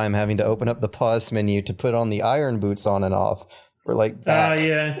Ocarina of Time having to open up the pause menu to put on the iron boots on and off, we're like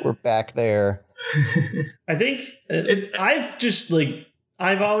back. We're back there. I think I've just like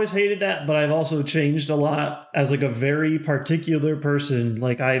I've always hated that, but I've also changed a lot as like a very particular person.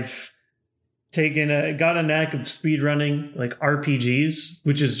 Like I've got a knack of speedrunning like RPGs,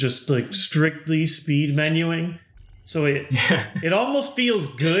 which is just like strictly speed menuing. So it almost feels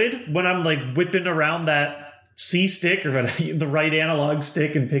good when I'm like whipping around that C stick or the right analog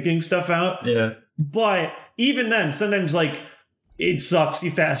stick and picking stuff out. Yeah. But even then, sometimes like it sucks.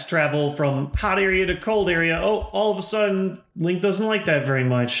 You fast travel from hot area to cold area. Oh, all of a sudden, Link doesn't like that very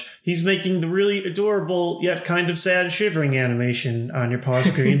much. He's making the really adorable yet kind of sad shivering animation on your pause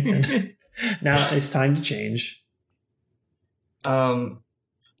screen. Now it's time to change. All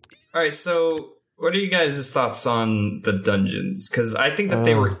right, so what are you guys' thoughts on the dungeons? Because I think that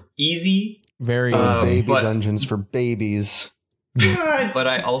they were easy. Very baby dungeons for babies. But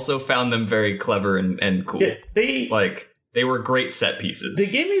I also found them very clever and cool. Yeah, they were great set pieces.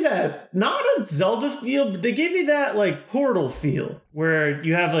 They gave me that, not a Zelda feel, but they gave me that like Portal feel, where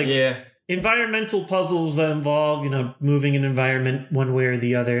you have like environmental puzzles that involve, moving an environment one way or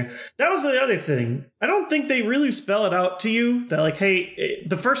the other. That was the other thing. I don't think they really spell it out to you that like, hey,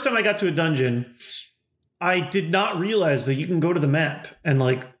 the first time I got to a dungeon, I did not realize that you can go to the map and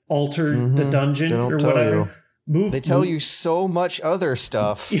like alter the dungeon or whatever. They tell you so much other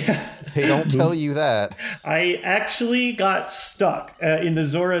stuff. Yeah. They don't tell you that. I actually got stuck in the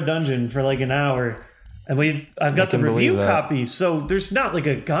Zora dungeon for like an hour. And I've got the review copy, so there's not like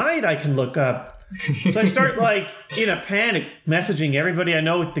a guide I can look up. So I start like in a panic messaging everybody I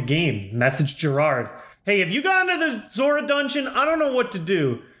know with the game. Message Gerard. Hey, have you gone to the Zora dungeon? I don't know what to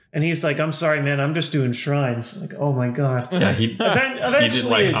do. And he's like, I'm sorry, man, I'm just doing shrines. I'm like, oh my God. Yeah, he did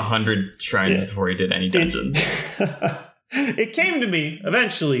like 100 shrines before he did any dungeons. It came to me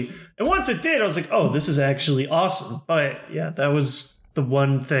eventually. And once it did, I was like, oh, this is actually awesome. But yeah, that was the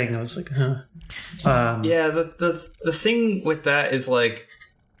one thing I was like, huh. The thing with that is like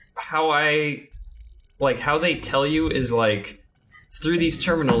how they tell you is like through these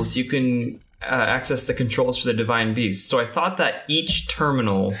terminals you can access the controls for the divine beast. So I thought that each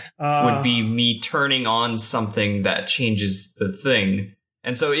terminal would be me turning on something that changes the thing.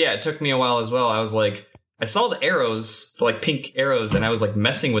 And so yeah, it took me a while as well. I was like, I saw the arrows, like pink arrows, and I was like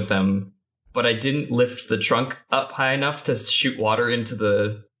messing with them, but I didn't lift the trunk up high enough to shoot water into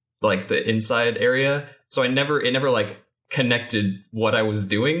the inside area. So it never like connected what I was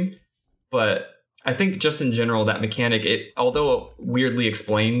doing. But I think just in general, that mechanic, although weirdly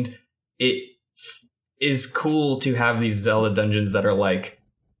explained, it is cool to have these Zelda dungeons that are like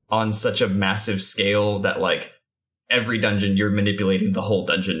on such a massive scale that like every dungeon you're manipulating the whole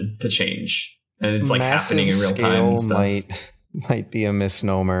dungeon to change. And it's like massive happening in real time and stuff. Might be a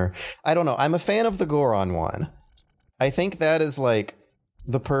misnomer. I don't know. I'm a fan of the Goron one. I think that is like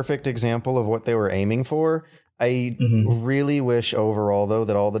the perfect example of what they were aiming for. I really wish overall, though,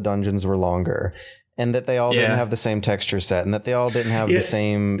 that all the dungeons were longer and that they all didn't have the same texture set and that they all didn't have the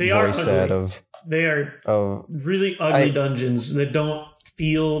same voice set of... They are really ugly dungeons that don't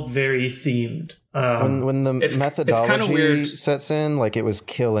feel very themed. When the methodology sets in, like, it was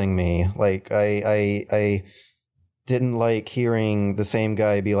killing me. Like, I didn't like hearing the same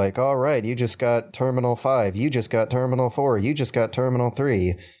guy be like, all right, you just got Terminal 5, you just got Terminal 4, you just got Terminal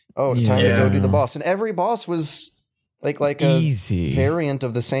 3. Oh, time to go do the boss. And every boss was like easy. A variant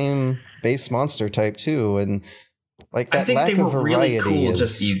of the same base monster type too. And like that, I think they were really cool,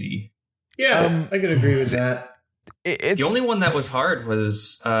 just easy. Yeah, I could agree with that. The only one that was hard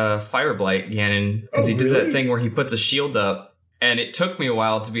was Fireblight Ganon, because he did that thing where he puts a shield up, and it took me a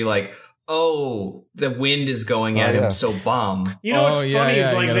while to be like, oh, the wind is going at him, so bomb. You know what's funny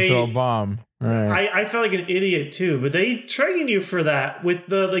is like they throw a bomb. Right. I felt like an idiot too, but they train you for that with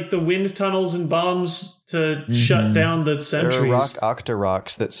the wind tunnels and bombs to shut down the sentries. There are rock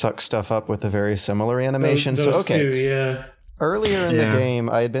Octoroks that suck stuff up with a very similar animation. Those two, yeah. Earlier in the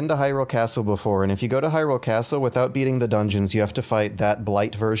game, I had been to Hyrule Castle before, and if you go to Hyrule Castle without beating the dungeons, you have to fight that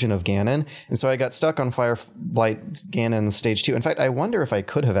Blight version of Ganon. And so I got stuck on Blight Ganon Stage 2. In fact, I wonder if I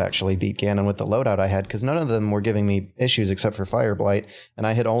could have actually beat Ganon with the loadout I had, because none of them were giving me issues except for Fire Blight, and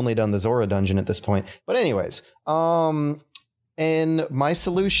I had only done the Zora dungeon at this point. But anyways, and my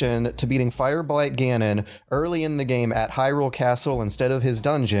solution to beating Fire Blight Ganon early in the game at Hyrule Castle instead of his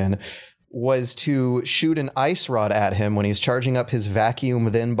dungeon was to shoot an ice rod at him when he's charging up his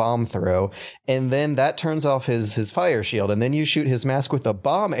vacuum then bomb throw, and then that turns off his fire shield, and then you shoot his mask with a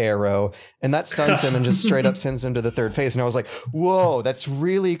bomb arrow, and that stuns him and just straight up sends him to the third phase. And I was like, whoa, that's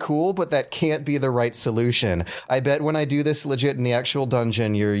really cool, but that can't be the right solution. I bet when I do this legit in the actual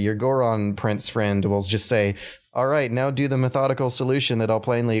dungeon, your Goron prince friend will just say, all right, now do the methodical solution that I'll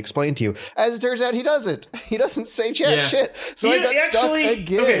plainly explain to you. As it turns out, he doesn't. He doesn't say shit. So I got stuck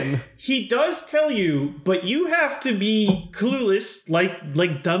again. Okay, he does tell you, but you have to be clueless,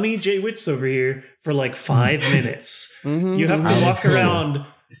 like dummy JWittz over here, for like 5 minutes. You have to walk around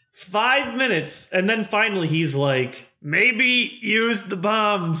 5 minutes, and then finally he's like, maybe use the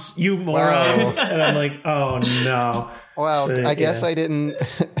bombs, you moron. Wow. And I'm like, oh no. Well, so, I guess I didn't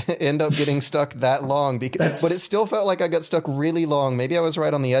end up getting stuck that long, but it still felt like I got stuck really long. Maybe I was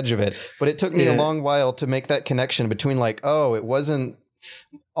right on the edge of it, but it took me a long while to make that connection between like, oh, it wasn't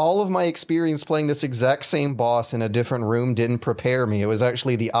all of my experience playing this exact same boss in a different room didn't prepare me. It was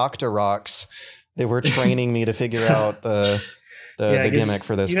actually the Octoroks that were training me to figure out the gimmick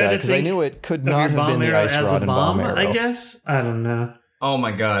for this guy, because I knew it could not have been the ice rod and bomb arrow. I guess I don't know. Oh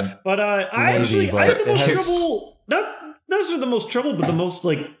my god! But I had the most trouble. Not those are the most trouble, but the most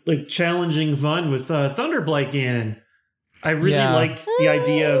like challenging fun with Thunderblight Ganon. I really liked the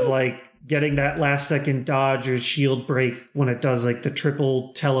idea of like getting that last second dodge or shield break when it does like the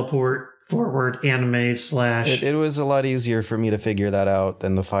triple teleport forward anime slash. It was a lot easier for me to figure that out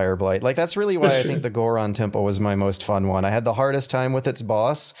than the Fire Blight. Like that's really why I think the Goron Temple was my most fun one. I had the hardest time with its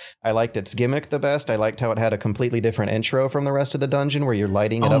boss. I liked its gimmick the best. I liked how it had a completely different intro from the rest of the dungeon where you're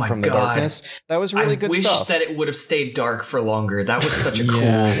lighting it up from the darkness. That was really good stuff. I wish that it would have stayed dark for longer. That was such a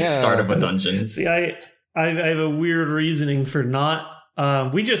cool start of a dungeon. See, I have a weird reasoning for not.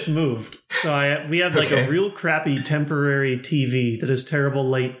 We just moved, so we have like a real crappy temporary TV that has terrible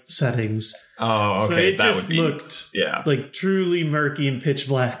light settings. Oh, okay. So it just looked like truly murky and pitch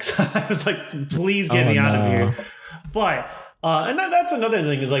black. So I was like, please get me out of here. But and that's another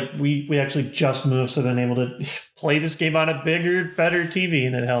thing is like we actually just moved, so I've been able to play this game on a bigger, better TV,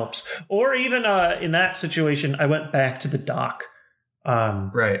 and it helps. Or even in that situation, I went back to the dock,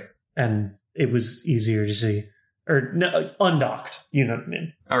 right, and it was easier to see. Or no, undocked, you know what I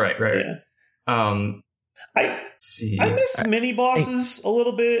mean? All right. Yeah. I miss mini bosses a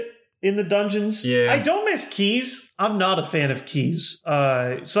little bit in the dungeons. Yeah. I don't miss keys. I'm not a fan of keys.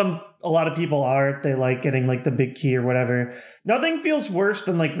 A lot of people are. They like getting like the big key or whatever. Nothing feels worse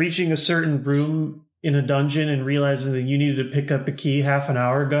than like reaching a certain room in a dungeon and realizing that you needed to pick up a key half an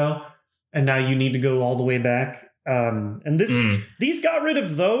hour ago, and now you need to go all the way back. And these got rid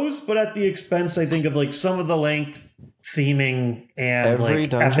of those, but at the expense, I think, of like some of the length, theming, and every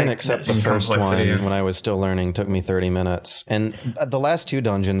like dungeon except the first one when I was still learning took me 30 minutes, and the last two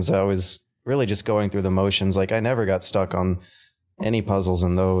dungeons I was really just going through the motions. Like I never got stuck on any puzzles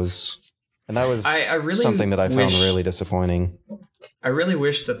in those, and that was something that I found really disappointing. I really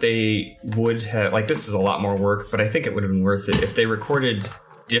wish that they would have, like, this is a lot more work, but I think it would have been worth it if they recorded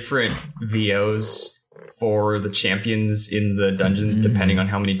different VOs for the champions in the dungeons, depending on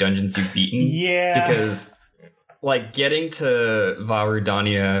how many dungeons you've beaten. Yeah. Because, like, getting to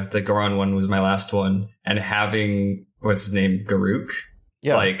Varudania, the Goron one was my last one, and having, what's his name, Garuk?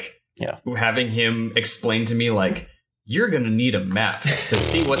 Yeah. Like, having him explain to me, like, you're going to need a map to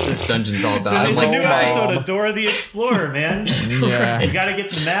see what this dungeon's all about. It's a new episode of Dora the Explorer, man. Yeah. You got to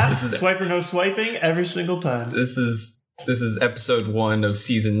get the map, swipe or no swiping, every single time. This is episode 1 of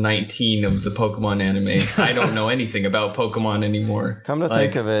season 19 of the Pokemon anime. I don't know anything about Pokemon anymore. Come to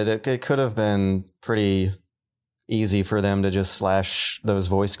think of it, it could have been pretty easy for them to just slash those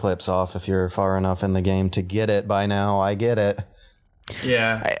voice clips off if you're far enough in the game to get it by now. I get it.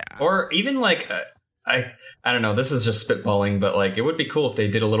 Yeah. Or even like, I don't know, this is just spitballing, but like it would be cool if they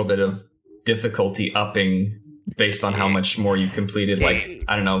did a little bit of difficulty upping based on how much more you've completed, like,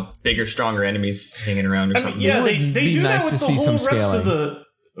 I don't know, bigger, stronger enemies hanging around or something. Yeah, they do nice that with to the see whole some rest scaling. of the...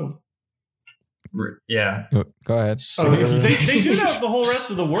 Yeah. Go ahead. They do that with the whole rest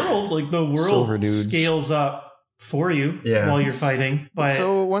of the world. Like, the world scales up for you while you're fighting. But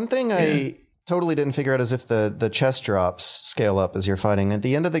so one thing I totally didn't figure out is if the chest drops scale up as you're fighting. At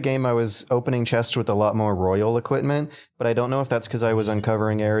the end of the game, I was opening chests with a lot more royal equipment, but I don't know if that's because I was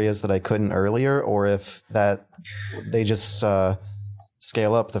uncovering areas that I couldn't earlier, or if that they just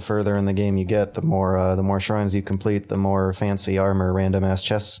scale up the further in the game you get. The more shrines you complete, the more fancy armor random ass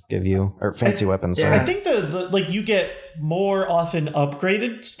chests give you, or fancy weapons. Yeah. I think the like you get more often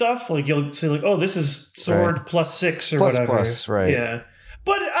upgraded stuff. Like you'll say like, oh, this is sword +6 or whatever. Plus, right? Yeah,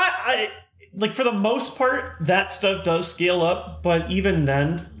 but I like for the most part that stuff does scale up. But even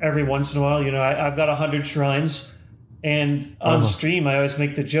then, every once in a while, you know, I've got 100 shrines, and on stream I always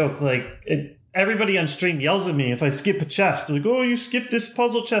make the joke like everybody on stream yells at me if I skip a chest. They're like, oh, you skipped this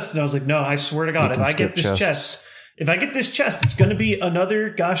puzzle chest. And I was like, no, I swear to God, if I get this chest, if I get this chest, it's going to be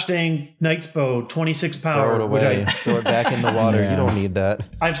another gosh dang Knight's Bow, 26 power. Throw it away. Throw it back in the water. You don't need that.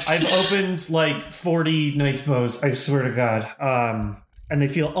 I've opened like 40 Knight's Bows, I swear to God. And they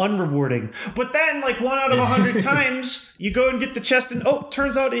feel unrewarding. But then, like 1 out of 100 times, you go and get the chest, and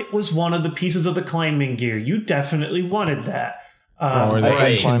turns out it was one of the pieces of the climbing gear. You definitely wanted that. I've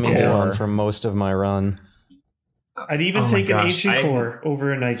been climbing gear on for most of my run. I'd even take an ancient core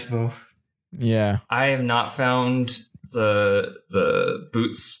over a Knight's Bow. Yeah, I have not found the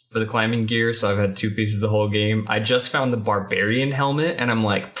boots for the climbing gear, so I've had 2 pieces the whole game. I just found the barbarian helmet, and I'm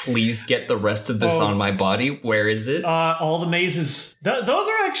like, please get the rest of this on my body. Where is it? All the mazes. Those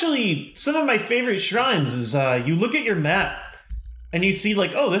are actually some of my favorite shrines. Is you look at your map and you see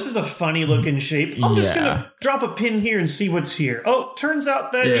like, oh, this is a funny looking shape. I'm just gonna drop a pin here and see what's here. Oh, turns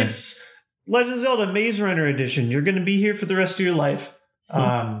out that it's Legend of Zelda Maze Runner Edition. You're gonna be here for the rest of your life.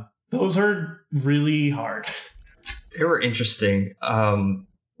 Those are really hard. They were interesting.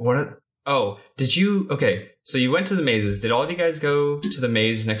 Did you? Okay, so you went to the mazes. Did all of you guys go to the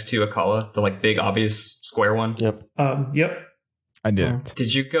maze next to Akala, the like big obvious square one? Yep. Yep. I did.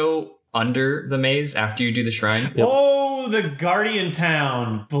 Did you go under the maze after you do the shrine? Yep. Oh, the Guardian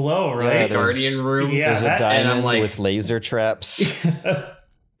Town below, right? Yeah, Guardian room. Yeah, there's a diamond and I'm like, with laser traps.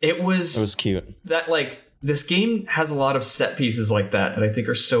 It was cute. That like this game has a lot of set pieces like that I think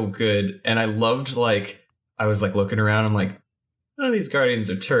are so good, and I loved like. I was like looking around. I'm like, none of these guardians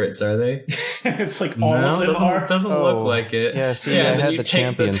are turrets, are they? It's like all of them are. Doesn't look like it. Yeah, see, I had the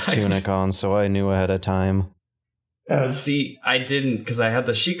champion's tunic on, so I knew ahead of time. See, I didn't because I had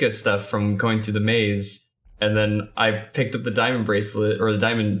the Sheikah stuff from going through the maze, and then I picked up the diamond bracelet or the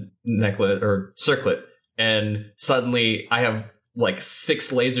diamond necklace or circlet, and suddenly I have like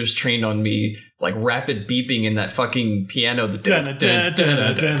 6 lasers trained on me, like rapid beeping in that fucking piano. The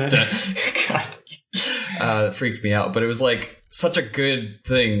God. It freaked me out, but it was like such a good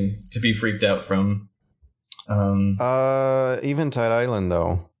thing to be freaked out from. Eventide Island,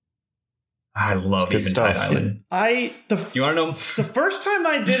 though. I love Eventide Island. You want to know? The first time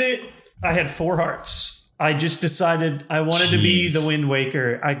I did it, I had 4 hearts. I just decided I wanted to be the Wind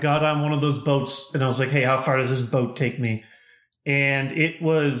Waker. I got on one of those boats, and I was like, hey, how far does this boat take me? And it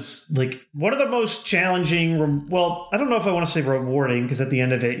was like one of the most challenging. Well, I don't know if I want to say rewarding, because at the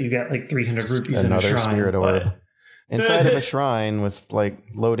end of it, you get like 300 rupees in a shrine. Another spirit orb. Inside of a shrine with like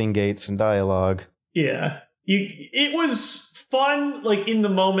loading gates and dialogue. Yeah. It was fun, like in the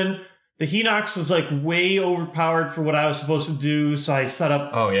moment. The Hinox was like way overpowered for what I was supposed to do, so I set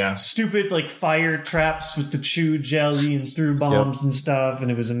up stupid like fire traps with the chew jelly and threw bombs and stuff,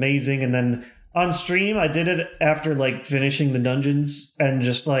 and it was amazing. And then on stream, I did it after like finishing the dungeons and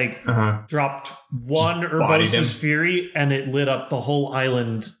just like dropped one Urbosa's Fury, and it lit up the whole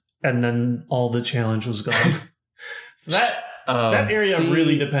island, and then all the challenge was gone. So that area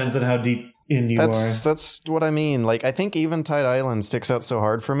really depends on how deep in you are. That's what I mean. Like, I think Eventide Island sticks out so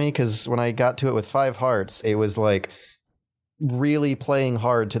hard for me because when I got to it with 5 hearts, it was like really playing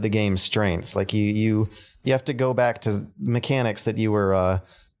hard to the game's strengths. Like you have to go back to mechanics that you were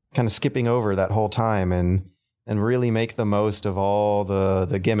kind of skipping over that whole time and really make the most of all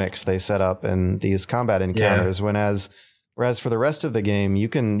the gimmicks they set up in these combat encounters. Whereas for the rest of the game, you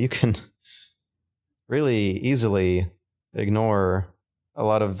can really easily ignore a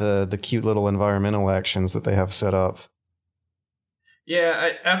lot of the cute little environmental actions that they have set up.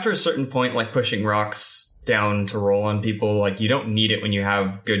 Yeah, after a certain point, like pushing rocks down to roll on people, like you don't need it when you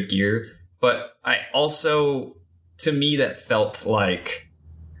have good gear. But I also, to me, that felt like,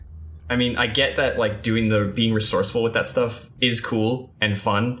 I mean, I get that like being resourceful with that stuff is cool and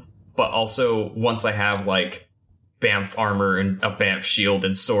fun, but also once I have like Banff armor and a Banff shield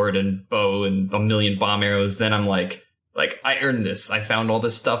and sword and bow and a million bomb arrows, then I'm like I earned this. I found all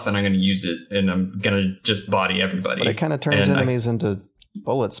this stuff and I'm going to use it and I'm going to just body everybody. But it kind of turns enemies into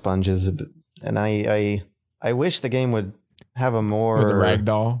bullet sponges. And I wish the game would have a more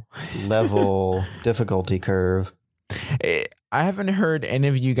ragdoll level difficulty curve. I haven't heard any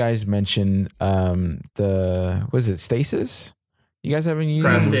of you guys mention stasis? You guys haven't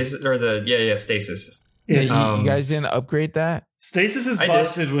used stasis or stasis. Yeah, you guys didn't upgrade that? Stasis is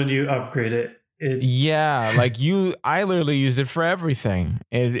busted when you upgrade it. I literally used it for everything.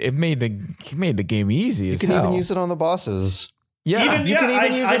 It made the game easy as hell. You can even use it on the bosses. Yeah, you can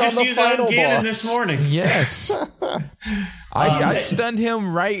even use it on the final boss. This morning. Yes, I stunned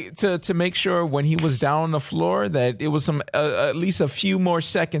him right to make sure when he was down on the floor that it was some at least a few more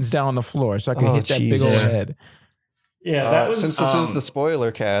seconds down on the floor, so I could hit that big old head. Yeah, that was. Since this is the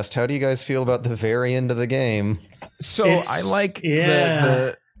spoiler cast, how do you guys feel about the very end of the game? So I like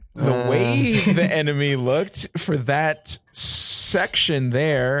the way the enemy looked for that section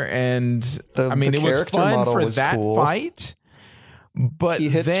there, and it was fun for that cool fight. But he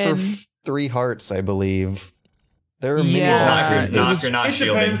hits then, for 3 hearts, I believe. There are many bosses. Not if you're not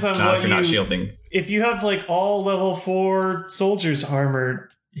shielding. Not if you're not shielding. If you have like all level 4 soldiers armored,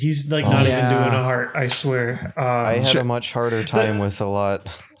 he's like not even doing a heart. I swear. I had a much harder time with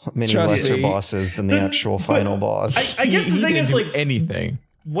many lesser bosses than the actual final boss. I guess the thing is like anything.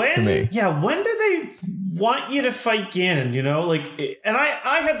 When do they want you to fight Ganon? You know, like, and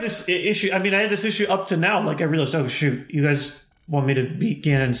I had this issue. I mean, I had this issue up to now. Like, I realized, oh shoot, you guys want me to beat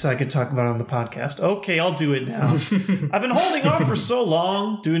Ganon so I can talk about it on the podcast. Okay, I'll do it now. I've been holding on for so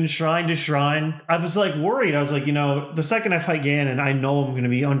long, doing shrine to shrine. I was like worried. I was like, the second I fight Ganon, I know I'm going to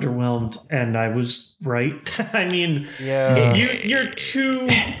be underwhelmed, and I was right. I mean, you're too.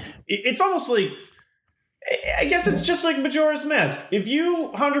 It's almost like. I guess it's just like Majora's Mask. If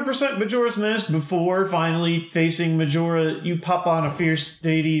you 100% Majora's Mask before finally facing Majora, you pop on a Fierce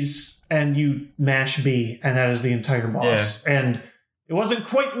Deities and you mash B, and that is the entire boss. Yeah. And it wasn't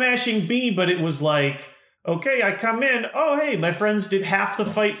quite mashing B, but it was like, okay, I come in. Oh, hey, my friends did half the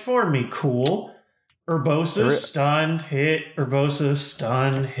fight for me. Cool. Urbosa, stunned, hit. Urbosa,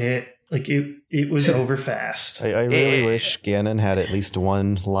 stun, hit. Like, it was over fast. I really wish Ganon had at least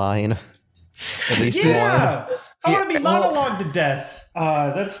one line. At least one. I want to be monologued to death.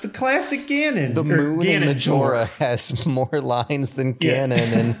 That's the classic Ganon. The moon in Majora has more lines than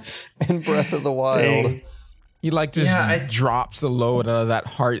Ganon in Breath of the Wild. He just drops the load out of that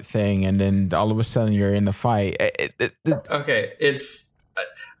heart thing, and then all of a sudden you're in the fight. Okay,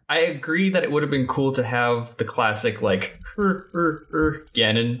 I agree that it would have been cool to have the classic like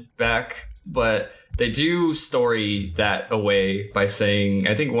Ganon back, but they do story that away by saying,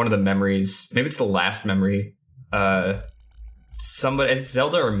 I think one of the memories, maybe it's the last memory, somebody, it's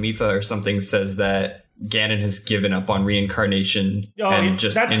Zelda or Mipha or something, says that Ganon has given up on reincarnation and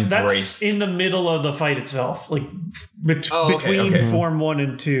just embraced. That's in the middle of the fight itself, like between Form 1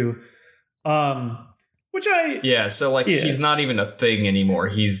 and 2. Which so like he's not even a thing anymore.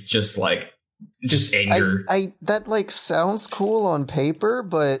 He's just like just anger. That like sounds cool on paper,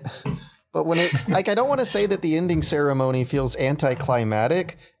 but when it like, I don't want to say that the ending ceremony feels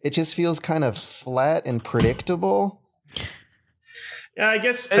anticlimactic. It just feels kind of flat and predictable. Yeah, I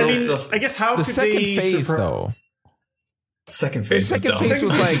guess. I guess how the could second they phase though? Second phase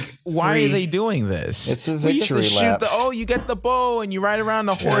was like, why are they doing this? It's a victory lap. You get the bow and you ride around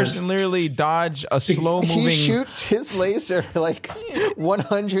the horse and literally dodge a slow moving. He shoots his laser like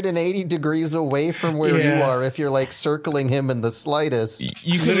 180 degrees away from where you are. If you're like circling him in the slightest,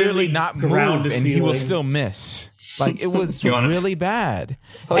 you can literally not move and he will still miss. Like, it was really bad.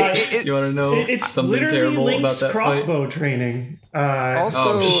 You want to know something terrible about that crossbow fight? Training.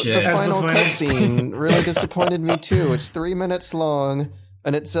 Also, the final cutscene really disappointed me too. It's 3 minutes long,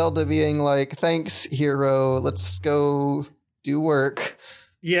 and it's Zelda being like, "Thanks, hero. Let's go do work."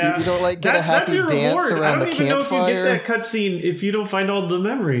 Yeah, you don't like get a happy dance around the campfire. I don't even know if you get that cutscene if you don't find all the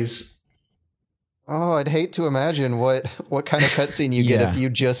memories. Oh, I'd hate to imagine what kind of cutscene you get if you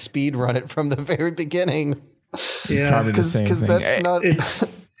just speed run it from the very beginning. Yeah, because that's not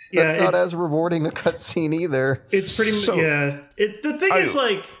that's not as rewarding a cutscene either. It's pretty the thing is,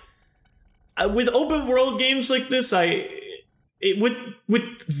 like, with open world games like this, with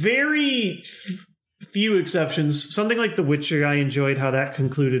very few exceptions, something like The Witcher, I enjoyed how that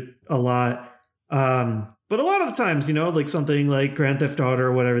concluded a lot. But a lot of the times, like something like Grand Theft Auto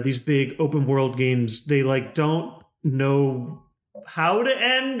or whatever, these big open world games, they like don't know how to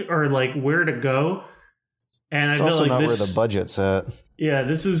end or like where to go. And I feel like not where the budget's at. Yeah,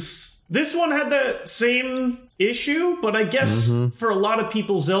 this one had that same issue, but I guess for a lot of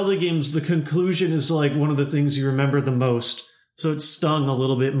people, Zelda games, the conclusion is like one of the things you remember the most. So it stung a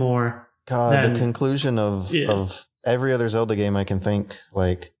little bit more. God, the conclusion of every other Zelda game I can think,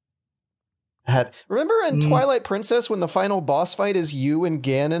 like, had. Remember in Twilight Princess when the final boss fight is you and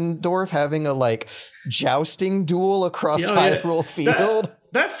Ganondorf having a like jousting duel across Hyrule Field?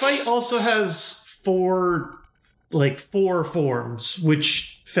 That fight also has four forms,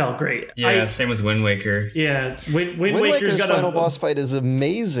 which felt great. Yeah, same with Wind Waker. Yeah, Wind Waker's got final boss fight is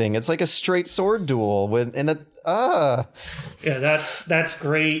amazing. It's like a straight sword duel Yeah, that's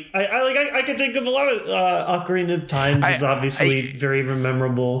great. I could think of a lot of Ocarina of Time is obviously very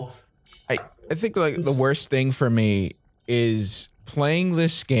memorable. I think like the worst thing for me is playing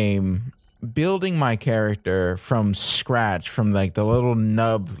this game, building my character from scratch, from like the little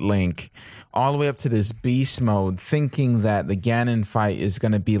nub Link, all the way up to this beast mode, thinking that the Ganon fight is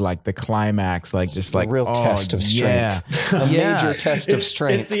going to be like the climax, like just like real test of strength, a major test of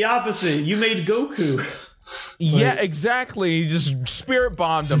strength. It's the opposite. You made Goku. Yeah, exactly. You just spirit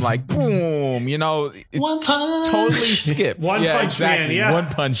bombed him like boom. You know, one punch. Totally skipped. One punch, exactly. Man, yeah. One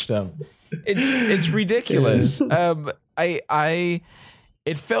punched him. It's ridiculous.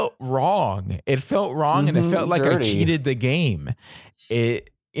 It felt wrong. It felt wrong, and it felt like dirty. I cheated the game. I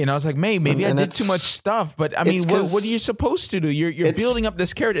was like, maybe I did too much stuff, but I mean, what are you supposed to do? You're building up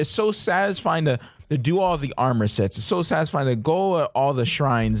this character. It's so satisfying to do all the armor sets. It's so satisfying to go at all the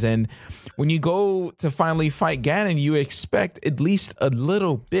shrines, and when you go to finally fight Ganon, you expect at least a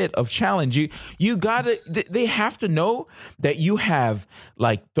little bit of challenge. You gotta. They have to know that you have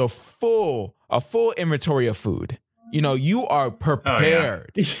like a full inventory of food. You know, you are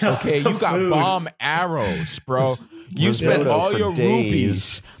prepared. Oh, yeah. Okay, you got bomb arrows, bro. You spent all your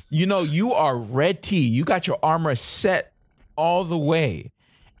rupees. You know, you are ready. You got your armor set all the way.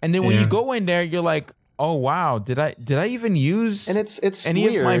 And then when you go in there, you're like, oh wow, did I even use any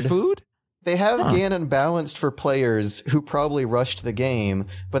weird. of my food? They have Ganon balanced for players who probably rushed the game,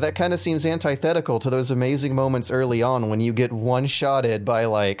 but that kind of seems antithetical to those amazing moments early on when you get one-shotted by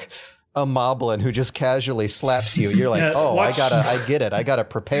like a moblin who just casually slaps you. You're like, I get it. I gotta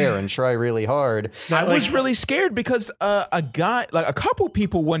prepare and try really hard. I was really scared because a couple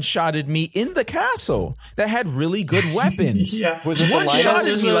people one-shotted me in the castle that had really good weapons. Was it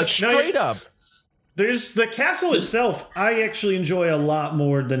one-shotted me like straight up. There's the castle itself. I actually enjoy a lot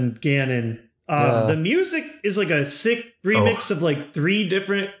more than Ganon. The music is like a sick remix of like 3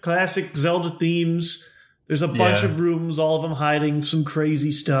 different classic Zelda themes. There's a bunch of rooms, all of them hiding some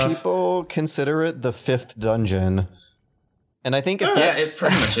crazy stuff. People consider it the 5th dungeon. And I think if that's... it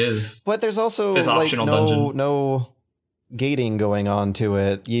pretty much is. But there's also like no gating going on to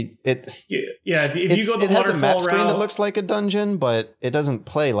it. If you go the it has a map waterfall screen route, that looks like a dungeon, but it doesn't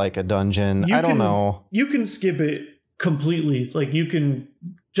play like a dungeon. I don't know. You can skip it completely. Like you can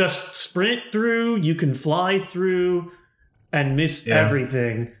just sprint through, you can fly through, and miss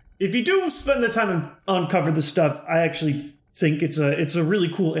everything. If you do spend the time and uncover the stuff, I actually think it's a really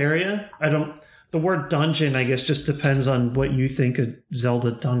cool area. The word dungeon, I guess, just depends on what you think a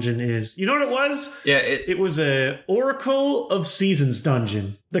Zelda dungeon is. You know what it was? Yeah, it was a Oracle of Seasons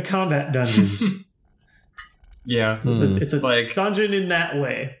dungeon, the combat dungeons. It's a like dungeon in that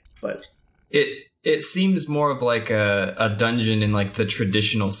way, but it seems more of like a dungeon in like the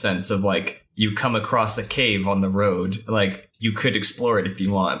traditional sense of like you come across a cave on the road, like you could explore it if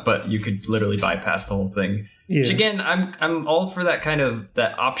you want, but you could literally bypass the whole thing. Yeah. Which again, I'm all for that kind of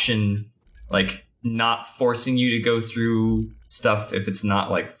that option. Like not forcing you to go through stuff if it's not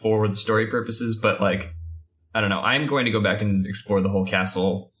like for the story purposes, but like, I don't know. I'm going to go back and explore the whole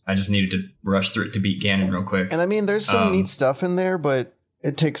castle. I just needed to rush through it to beat Ganon real quick. And I mean, there's some neat stuff in there, but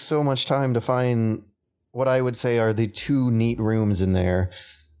it takes so much time to find what I would say are the 2 neat rooms in there.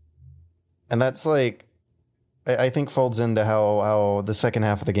 And that's like, I think folds into how the second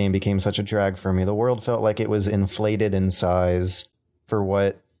half of the game became such a drag for me. The world felt like it was inflated in size for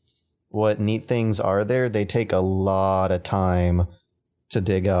what neat things are there. They take a lot of time to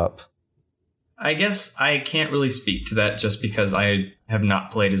dig up. I guess I can't really speak to that just because I have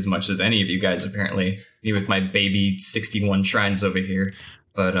not played as much as any of you guys, apparently, me with my baby 61 shrines over here.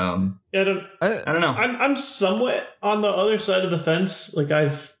 But I don't know. I'm somewhat on the other side of the fence. Like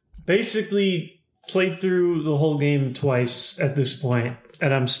I've basically played through the whole game twice at this point,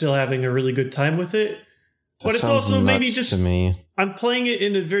 and I'm still having a really good time with it. But it's also maybe just I'm playing it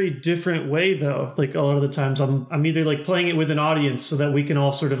in a very different way, though. Like a lot of the times, I'm either like playing it with an audience so that we can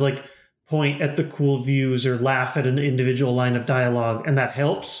all sort of like point at the cool views or laugh at an individual line of dialogue, and that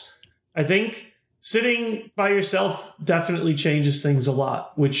helps. I think sitting by yourself definitely changes things a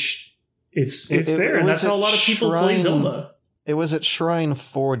lot, which it's fair, and that's how a lot of people play Zelda. It was at Shrine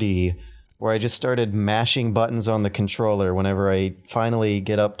 40 where I just started mashing buttons on the controller whenever I finally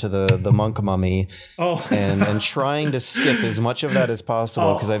get up to the monk mummy and trying to skip as much of that as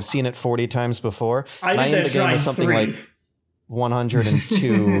possible because I've seen it 40 times before. I ended the game with something like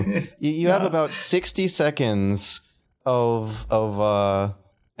 102. You have about 60 seconds of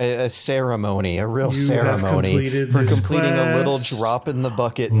a ceremony, a real ceremony for completing a little drop in the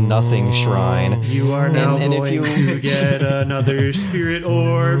bucket nothing shrine. You are now going to get another spirit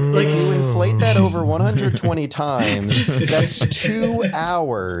orb. Like you inflate that over 120 times, that's 2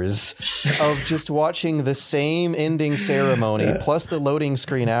 hours of just watching the same ending ceremony plus the loading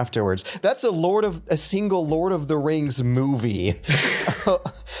screen afterwards. That's a single Lord of the Rings movie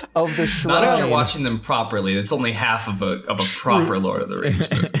of the shrine. Not if you're watching them properly. It's only half of a proper Lord of the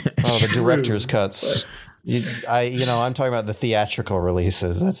Rings movie. the director's cuts. I'm talking about the theatrical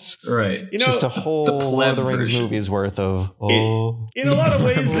releases. That's right. Just a whole Lord of the Rings movie's worth of. In a lot of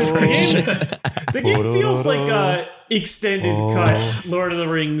ways, the game feels like a extended cut Lord of the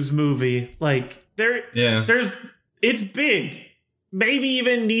Rings movie. Like it's big, maybe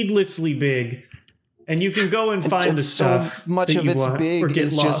even needlessly big, and you can go and find the stuff. So much of it's big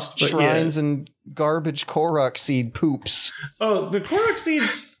is lost, just shrines and garbage Korok seed poops. Oh, the Korok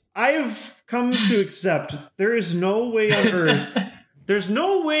seeds! I've come to accept there is no way on Earth, there's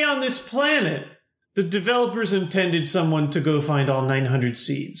no way on this planet the developers intended someone to go find all 900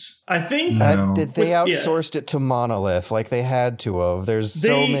 seeds. I think they outsourced it to Monolith like they had to have. There's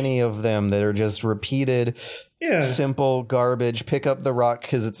so many of them that are just repeated, simple garbage. Pick up the rock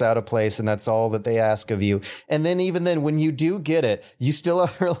because it's out of place, and that's all that they ask of you. And then even then, when you do get it, you still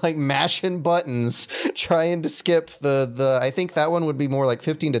are like mashing buttons, trying to skip the. I think that one would be more like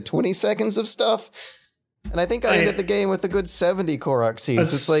 15 to 20 seconds of stuff. And I think I ended the game with a good 70 Korok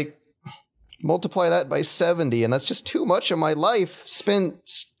seeds. It's like, multiply that by 70, and that's just too much of my life spent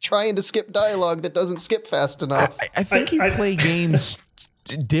trying to skip dialogue that doesn't skip fast enough. I think you play games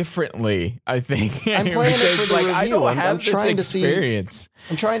differently. I think I'm playing it for the review. I don't have I'm this trying experience.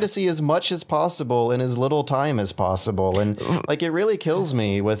 I'm trying to see as much as possible in as little time as possible, and like it really kills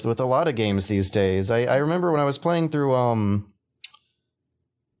me with a lot of games these days. I remember when I was playing through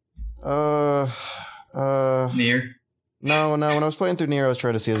Nier. No. When I was playing through Nier, I was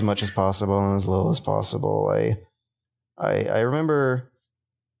trying to see as much as possible and as little as possible. I remember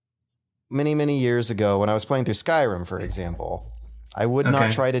many years ago when I was playing through Skyrim, for example. I would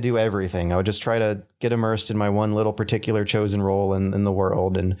not try to do everything. I would just try to get immersed in my one little particular chosen role in the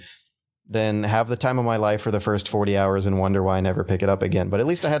world, and then have the time of my life for the first 40 hours and wonder why I never pick it up again. But at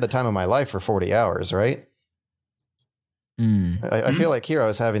least I had the time of my life for 40 hours, right? I feel like here I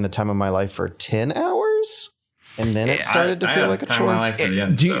was having the time of my life for 10 hours. And then it started to feel like a chore.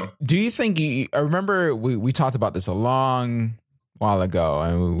 Do you think I remember we talked about this a long while ago,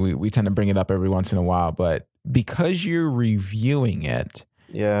 and we tend to bring it up every once in a while, but because you're reviewing it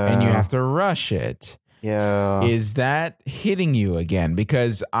and you have to rush it, is that hitting you again?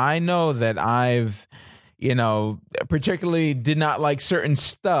 Because I know that I've particularly did not like certain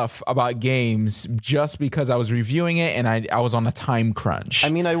stuff about games just because I was reviewing it and I was on a time crunch. I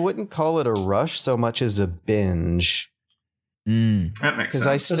mean, I wouldn't call it a rush so much as a binge. That makes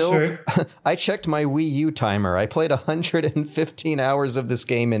sense. I checked my Wii U timer. I played 115 hours of this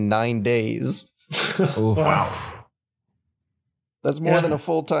game in 9 days. Wow. That's more than a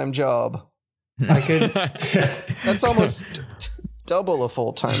full-time job. I could. That's almost double a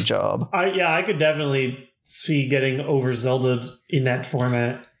full-time job. I could definitely see getting over Zelda in that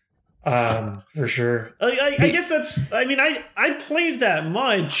format, for sure. I guess that's. I mean, I played that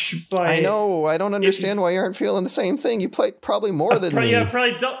much, but I know I don't understand why you aren't feeling the same thing. You played probably more than me. Yeah,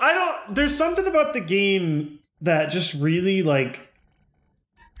 probably. I don't. There's something about the game that just really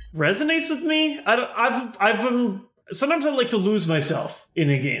resonates with me. Sometimes I like to lose myself in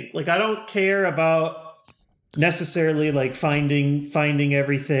a game. Like I don't care about necessarily finding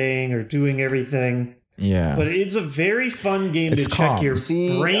everything or doing everything. Yeah. But it's a very fun game to check your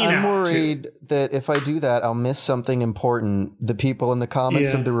brain out. I'm worried that if I do that, I'll miss something important. The people in the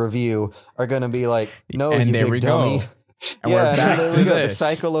comments of the review are going to be like, no, and you big dummy. Go. And we're back there to we go. this. The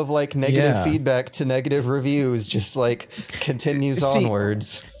cycle of negative feedback to negative reviews just continues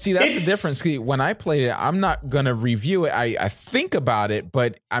onwards. See, that's the difference. When I play it, I'm not going to review it. I think about it,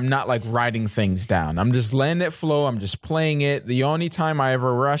 but I'm not writing things down. I'm just letting it flow. I'm just playing it. The only time I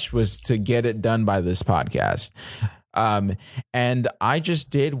ever rushed was to get it done by this podcast. And I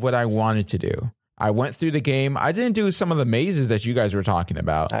just did what I wanted to do. I went through the game. I didn't do some of the mazes that you guys were talking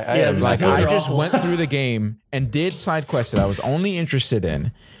about. I just went through the game and did side quests that I was only interested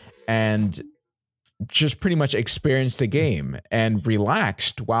in, and just pretty much experienced the game and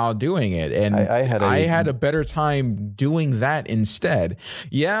relaxed while doing it. And I had a better time doing that instead.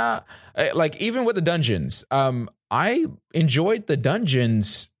 Yeah, even with the dungeons, I enjoyed the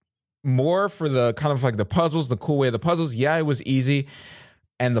dungeons more for the kind of the puzzles, the cool way of the puzzles. Yeah, it was easy.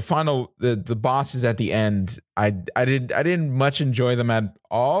 And the final, the bosses at the end, I didn't much enjoy them at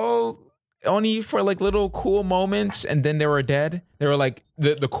all. Only for little cool moments, and then they were dead. They were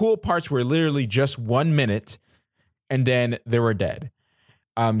the cool parts were literally just 1 minute, and then they were dead.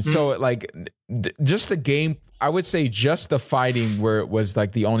 So just the game, I would say just the fighting where it was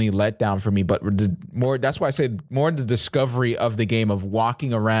the only letdown for me. But that's why I said more the discovery of the game, of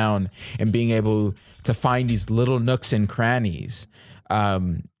walking around and being able to find these little nooks and crannies.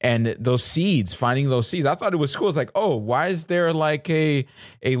 And those seeds, finding those seeds, I thought it was cool. It's like, oh, why is there like a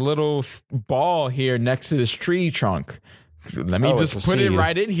little ball here next to this tree trunk? Let me just put it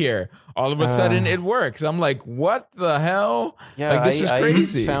right in here. All of a sudden, it works. I'm like, what the hell? Yeah, like, this is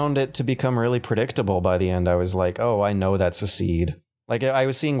crazy. I found it to become really predictable by the end. I was like, oh, I know that's a seed. Like, I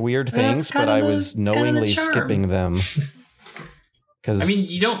was seeing weird things, but I was knowingly skipping them. I mean,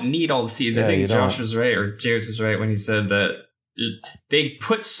 you don't need all the seeds. I think Josh was right, or JWittz was right when he said that they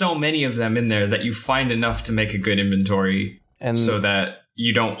put so many of them in there that you find enough to make a good inventory, and so that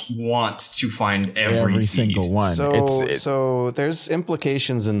you don't want to find every seed. Single one. So there's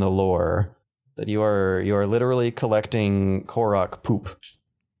implications in the lore that you are literally collecting Korok poop.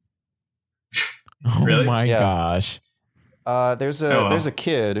 Really? Oh my gosh. There's a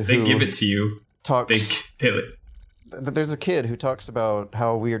kid who they give it to you. There's a kid who talks about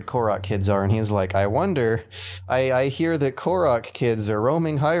how weird Korok kids are, and he's like, I wonder, I hear that Korok kids are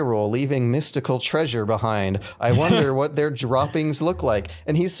roaming Hyrule, leaving mystical treasure behind. I wonder what their droppings look like.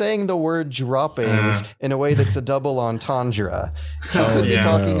 And he's saying the word droppings in a way that's a double entendre. He could be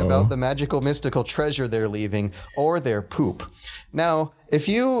talking about the magical mystical treasure they're leaving, or their poop. Now,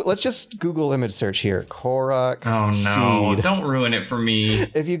 let's just Google image search here. Korok seed. Don't ruin it for me.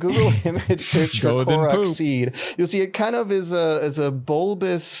 If you Google image search for Korok seed, you'll see it kind of is a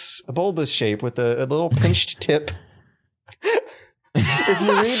bulbous shape with a little pinched tip. If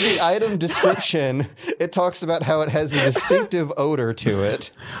you read the item description, it talks about how it has a distinctive odor to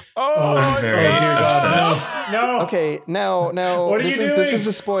it. I'm very upset. No. Okay, now this is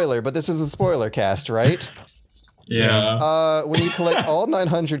a spoiler, but this is a spoiler cast, right? Yeah. When you collect all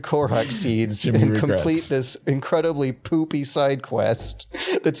 900 Korok seeds and complete this incredibly poopy side quest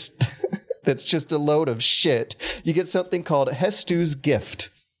that's just a load of shit, you get something called Hestu's Gift.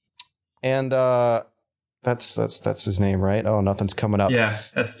 And that's his name, right? Oh, nothing's coming up. Yeah,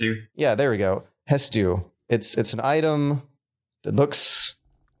 Hestu. Yeah, there we go. Hestu. It's an item that looks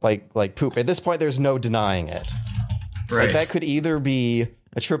like poop. At this point, there's no denying it. Right. Like, that could either be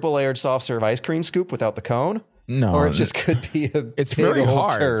a triple layered soft serve ice cream scoop without the cone. No, or it just could be it's very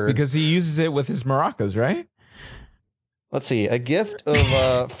hard turd. Because he uses it with his maracas, right? Let's see. A gift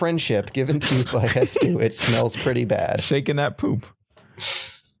of friendship given to you by Hestu. It smells pretty bad. Shaking that poop.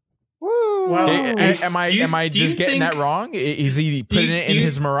 Woo. Wow. Am I just getting that wrong? Is he putting it in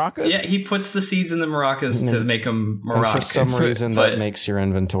his maracas? Yeah, he puts the seeds in the maracas to make them maracas. And for some reason, that makes your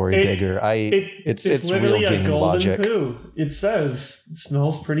inventory bigger. It's literally real a game golden logic. poo. It says it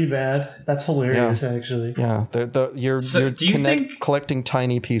smells pretty bad. That's hilarious, actually. Yeah, you're collecting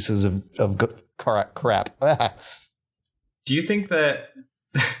tiny pieces of crap. Do you think that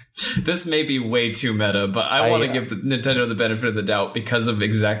this may be way too meta, but I want to give Nintendo the benefit of the doubt because of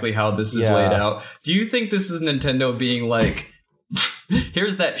exactly how this is laid out. Do you think this is Nintendo being like,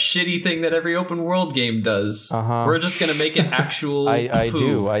 here's that shitty thing that every open world game does. We're just going to make it actual I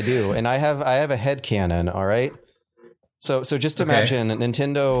do. And I have a headcanon, all right? So just imagine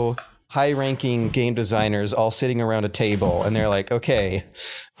Nintendo high-ranking game designers all sitting around a table, and they're like, okay,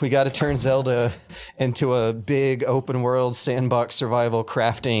 we got to turn Zelda into a big open-world sandbox survival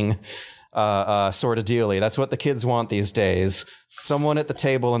crafting sort of dealie. That's what the kids want these days. Someone at the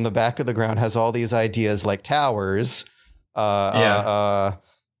table in the back of the ground has all these ideas like towers, and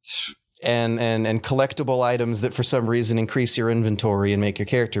collectible items that for some reason increase your inventory and make your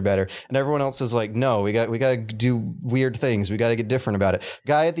character better. And everyone else is like, no, we got to do weird things. We got to get different about it.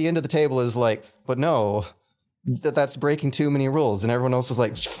 Guy at the end of the table is like, but no, that's breaking too many rules. And everyone else is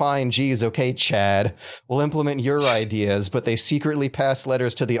like, fine, geez, okay, Chad, we'll implement your ideas. But they secretly pass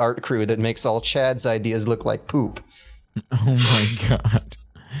letters to the art crew that makes all Chad's ideas look like poop. Oh my God.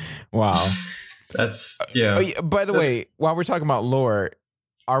 Wow. That's, by the way, while we're talking about lore,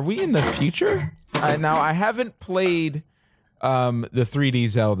 are we in the future? Now, I haven't played the 3D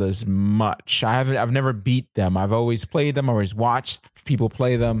Zeldas much. I've never beat them. I've always played them. I always watched people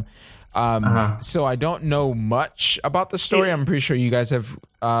play them. So I don't know much about the story. I'm pretty sure you guys have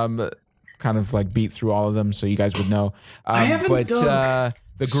kind of like beat through all of them, so you guys would know. I haven't the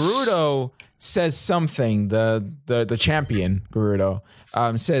Gerudo says something. The champion Gerudo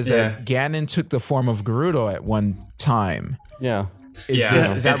says that Ganon took the form of Gerudo at one time. Yeah.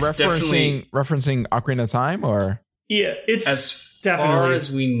 Is that referencing Ocarina of Time, or? Yeah, it's as definitely. far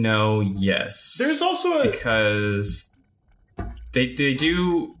as we know, yes. There's also because they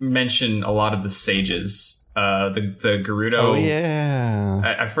do mention a lot of the sages. The Gerudo. Oh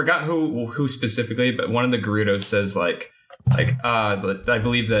yeah. I forgot who specifically, but one of the Gerudos says I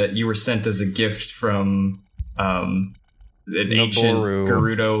believe that you were sent as a gift from ancient Noboru.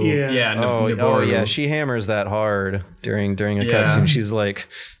 Gerudo. Yeah. Noboru. Yeah, she hammers that hard during a cutscene. She's like,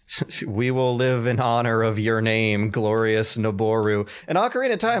 "We will live in honor of your name, glorious Noboru." And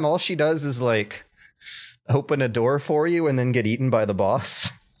Ocarina of Time, all she does is like open a door for you and then get eaten by the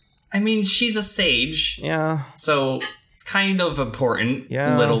boss. I mean, she's a sage. Yeah. So it's kind of important.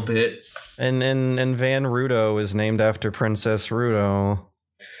 Yeah. A little bit. And Van Rudo is named after Princess Rudo.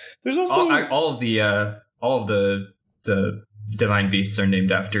 There's also all of the divine beasts are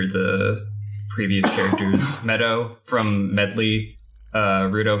named after the previous characters. Meadow from Medley,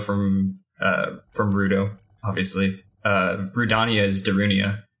 Rudo from Rudo, obviously. Rudania is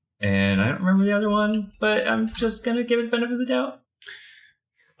Darunia, and I don't remember the other one, but I'm just gonna give it the benefit of the doubt.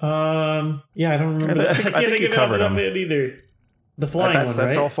 Yeah, I don't remember. I can't think of it either. The flying one, right?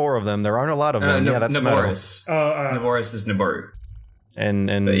 That's all four of them. There aren't a lot of them. That's Naboris. Naboris is Naboru. And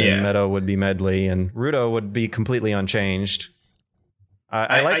Meadow would be Medley, and Rudo would be completely unchanged.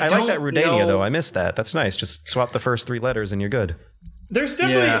 I like that Rudania, though. I missed that. That's nice. Just swap the first three letters and you're good. There's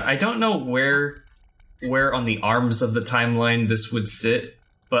definitely... Yeah, I don't know where on the arms of the timeline this would sit,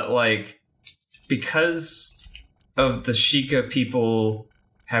 but, like, because of the Sheikah people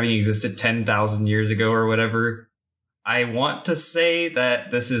having existed 10,000 years ago or whatever, I want to say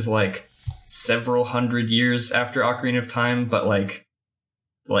that this is, like, several hundred years after Ocarina of Time, but, like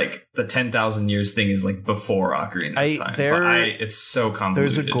the 10,000 years thing is like before Ocarina of Time. It's so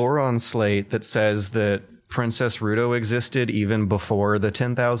convoluted. There's a Goron slate that says that Princess Rudo existed even before the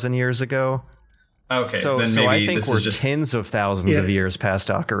 10,000 years ago. Okay, so I think we're just tens of thousands of years past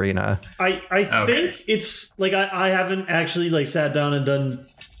Ocarina. I think it's like I haven't actually like sat down and done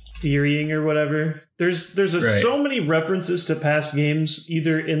theorying or whatever. There's so many references to past games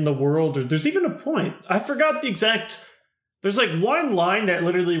either in the world or there's even a point. I forgot the exact. There's like one line that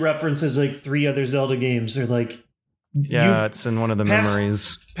literally references like 3 other Zelda games. They're like, yeah, it's in one of the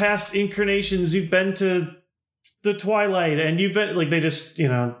memories. Past incarnations, you've been to the Twilight, and you've been like they just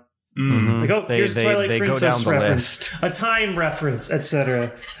like here's Twilight Princess reference, a time reference,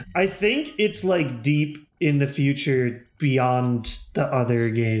 etc. I think it's like deep in the future beyond the other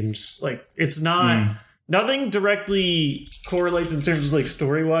games. Like it's not. Nothing directly correlates in terms of like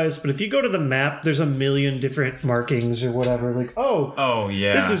story wise, but if you go to the map, there's a million different markings or whatever. Like,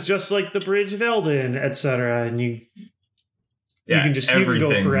 this is just like the Bridge of Eldin, etc. And you can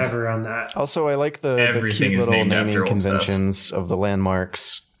go forever on that. Also, I like the cute little naming conventions of the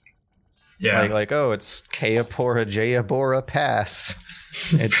landmarks. Yeah, it's Keapora Jayabora Pass.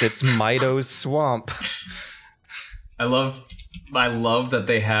 It's Mido's Swamp. I love that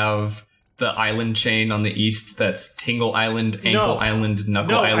they have the island chain on the east that's Tingle Island, Ankle Island,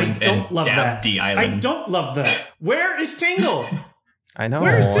 Knuckle Island, and Davdi Island. I don't love that. Where is Tingle? I know.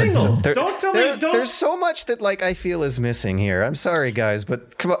 Where's Tingle? Don't tell me. There's so much that like I feel is missing here. I'm sorry, guys,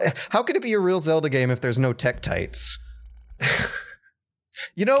 but come on. How could it be a real Zelda game if there's no Tektites?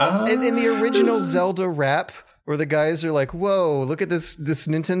 In the original Zelda rap, where the guys are like, "Whoa, look at this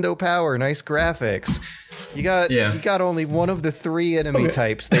Nintendo Power, nice graphics." You got only one of the 3 enemy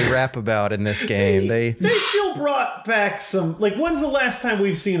types they rap about in this game. They still brought back some. Like, when's the last time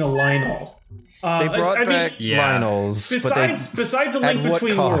we've seen a Lionel? They brought back Lionels. Besides A Link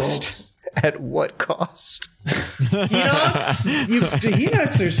Between Worlds. At what cost? The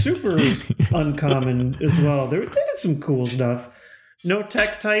Hinox are super uncommon as well. They did some cool stuff. No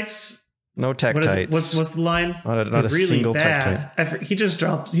Tektites. No Tektites. What's the line? Not a really single Tektite. He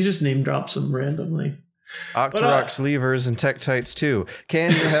just name drops them randomly. Octorock's levers and Tektites too.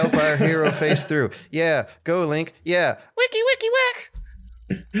 Can you help our hero face through? Yeah, go Link. Yeah, wiki whack.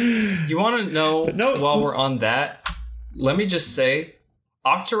 You want to know? While we're on that, let me just say,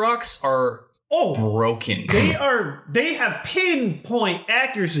 Octorocks are broken. They have pinpoint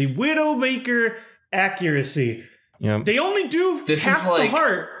accuracy, Widowmaker accuracy. Yep. They only do half the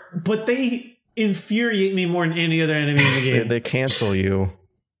heart, but they infuriate me more than any other enemy in the game. They cancel you.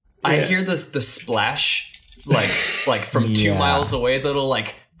 I hear the splash like from 2 miles away. That'll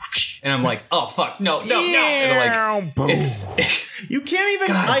like, and I'm like, oh fuck, no. And like, it's you can't even.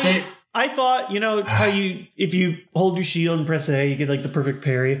 God, I thought how if you hold your shield and press A, you get like the perfect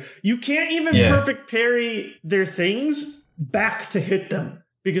parry. You can't even perfect parry their things back to hit them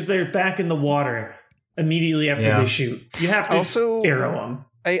because they're back in the water immediately after they shoot. You have to also arrow them.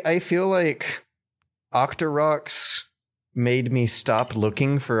 I feel like Octorocks made me stop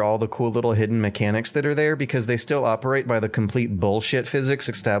looking for all the cool little hidden mechanics that are there because they still operate by the complete bullshit physics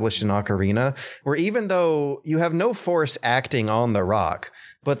established in Ocarina, where even though you have no force acting on the rock,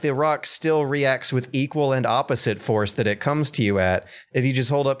 but the rock still reacts with equal and opposite force that it comes to you at if you just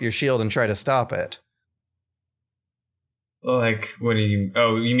hold up your shield and try to stop it. Like, what do you...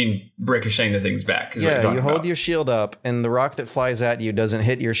 Oh, you mean ricocheting the things back? Yeah, you hold your shield up, and the rock that flies at you doesn't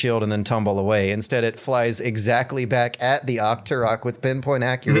hit your shield and then tumble away. Instead, it flies exactly back at the Octorok with pinpoint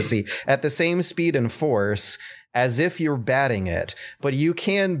accuracy at the same speed and force as if you're batting it. But you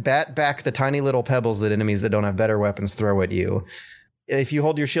can bat back the tiny little pebbles that enemies that don't have better weapons throw at you. If you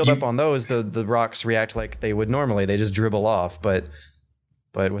hold your shield up on those, the rocks react like they would normally. They just dribble off. But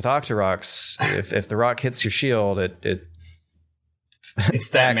with Octoroks, if the rock hits your shield, it's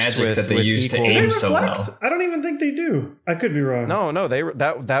that magic that they use to aim so well. I don't even think they do. I could be wrong. No,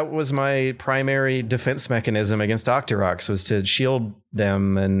 that was my primary defense mechanism against Octoroks, was to shield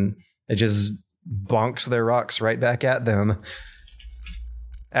them, and it just bonks their rocks right back at them.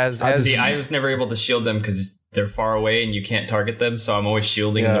 I was never able to shield them because they're far away and you can't target them, so I'm always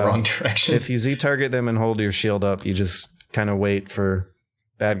shielding in the wrong direction. If you Z target them and hold your shield up, you just kind of wait for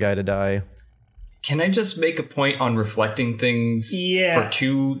bad guy to die. Can I just make a point on reflecting things for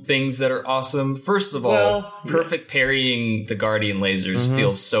two things that are awesome? First of all, perfect parrying the Guardian lasers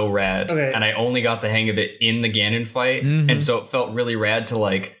feels so rad. Okay. And I only got the hang of it in the Ganon fight. And so it felt really rad to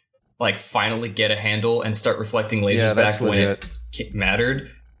like finally get a handle and start reflecting lasers back when it mattered.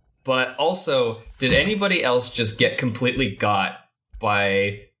 But also, did anybody else just get completely got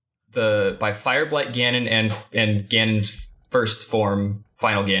by Fireblight Ganon and Ganon's first form,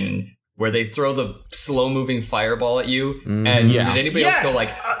 Final Ganon, where they throw the slow-moving fireball at you, and did anybody else go like,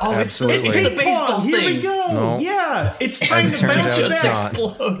 "Oh, it's the baseball thing"? Here we go. No. Yeah, it's time to bounce just back.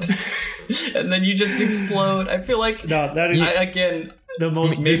 Explode, and then you just explode. I feel like that is the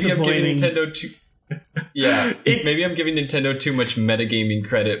most disappointing. I'm giving Nintendo too. Yeah, maybe I'm giving Nintendo too much metagaming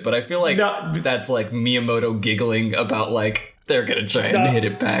credit, but I feel like that's like Miyamoto giggling about like they're gonna try and hit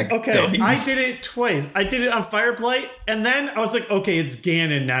it back. Okay, dummies. I did it twice. I did it on Fireblight, and then I was like, okay, it's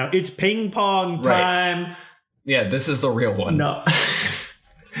Ganon now. It's ping pong time. Right. Yeah, this is the real one. No.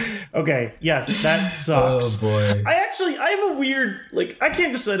 Okay, yes, that sucks. Oh boy. I have a weird, I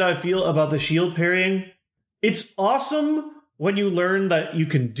can't decide how I feel about the shield parrying. It's awesome when you learn that you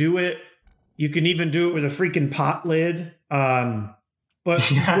can do it. You can even do it with a freaking pot lid. But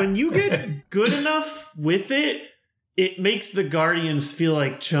when you get good enough with it, it makes the Guardians feel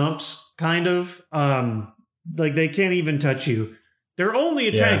like chumps, kind of. Like they can't even touch you. Their only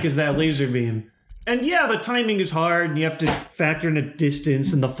attack is that laser beam. And the timing is hard, and you have to factor in a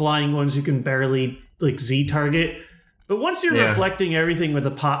distance, and the flying ones you can barely Z target. But once you're reflecting everything with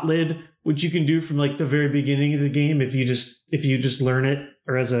a pot lid, which you can do from the very beginning of the game, if you just learn it,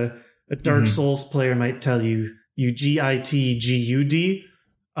 or as a Dark Souls player might tell you, GITGUD.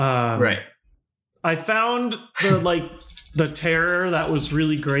 Right. I found the terror that was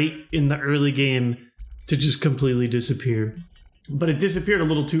really great in the early game to just completely disappear. But it disappeared a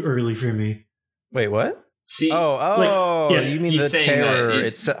little too early for me. Wait, what? See, you mean the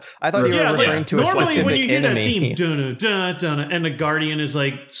terror? I thought you were referring to a specific enemy. Normally, when you hear that theme, dun-dun, and the Guardian is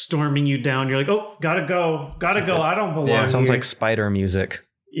storming you down, you're like, "Oh, gotta go, I don't belong." It sounds like spider music.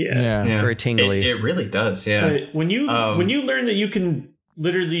 Yeah. It's very tingly. It really does. Yeah. When you learn that you can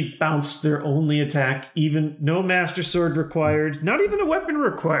literally bounce their only attack, even no Master Sword required, not even a weapon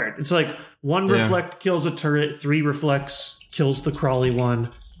required. It's like 1 reflect kills a turret, 3 reflects kills the crawly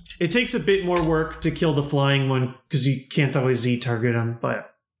one. It takes a bit more work to kill the flying one because you can't always Z target them,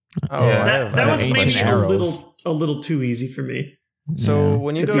 but that was maybe a little too easy for me. So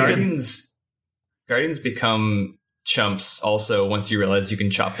when you go Guardians become chumps also once you realize you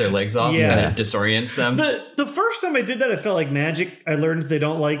can chop their legs off and it disorients them. The first time I did that, it felt like magic. I learned they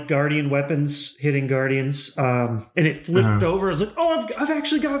don't like Guardian weapons hitting Guardians, and it flipped over. I was like, oh, I've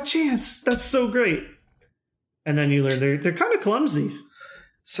actually got a chance. That's so great. And then you learn they're kind of clumsy.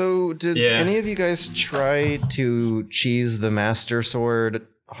 So did any of you guys try to cheese the Master Sword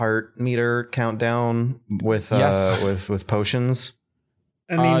heart meter countdown with potions?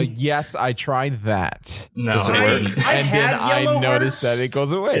 I mean, yes, I tried that. No, does it work? Then I noticed that it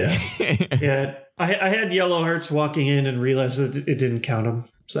goes away. I had yellow hearts walking in and realized that it didn't count them.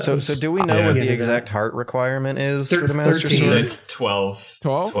 So do we know what the exact heart requirement is for the Master 13. Sword? It's 12.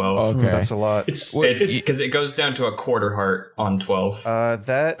 12? 12. Okay. That's a lot. It's because it goes down to a quarter heart on 12. I'm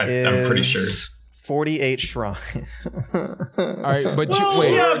pretty sure. 48 shrine. All right, but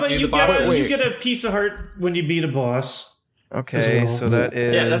wait. Yeah, but you get a piece of heart when you beat a boss. Okay, so that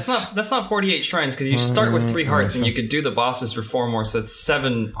is... that's not 48 shrines, because you start with 3 hearts, and you could do the bosses for 4 more, so it's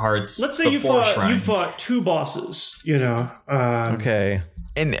 7 hearts. Let's say you fought 2 bosses, Okay.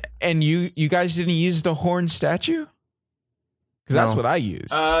 And you guys didn't use the horn statue? Because that's what I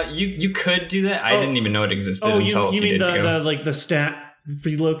used. You could do that. I didn't even know it existed until a few days ago. The stat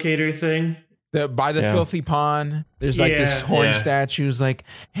relocator thing? By the filthy pond, there's like this horn statue's like,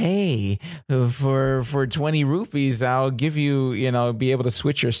 hey, for 20 rupees, I'll give you, be able to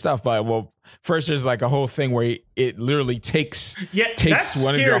switch your stuff. But first there's like a whole thing where it literally takes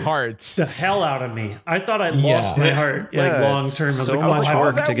one of your hearts. The hell out of me. I thought I lost my heart long term. I was like, oh,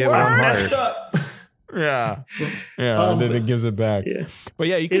 hard to get one heart. Messed up. Yeah. Then it gives it back. Yeah. But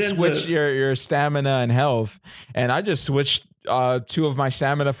yeah, you can switch your stamina and health. And I just switched 2 of my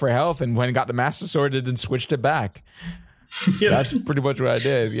stamina for health, and when I got the Master Sword, it then switched it back. That's pretty much what I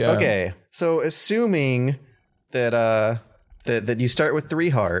did. Yeah. Okay. So assuming that that you start with 3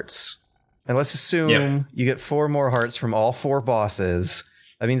 hearts, and let's assume you get 4 more hearts from all 4 bosses.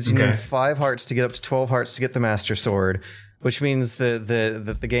 That means you need 5 hearts to get up to 12 hearts to get the Master Sword, which means that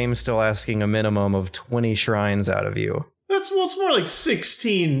the game is still asking a minimum of 20 shrines out of you. It's more like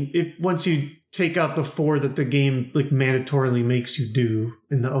 16 once you take out the 4 that the game like mandatorily makes you do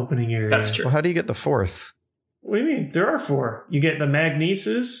in the opening area. That's true. Well, how do you get the 4th? What do you mean? There are 4. You get the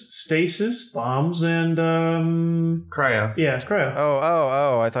magnesis, stasis, bombs, and cryo. Yeah, cryo.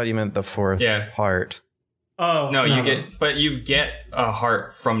 Oh! I thought you meant the 4th heart. Oh no, you get a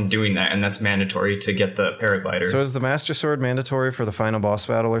heart from doing that, and that's mandatory to get the paraglider. So is the Master Sword mandatory for the final boss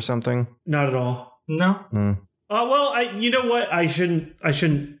battle or something? Not at all. No. Well, you know what? I shouldn't.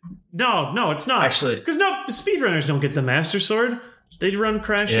 No, it's not. Actually, because speedrunners don't get the Master Sword. They run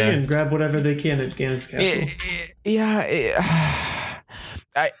crashing and grab whatever they can at Ganon's castle.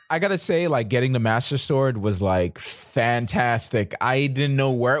 I gotta say, like, getting the Master Sword was like fantastic. I didn't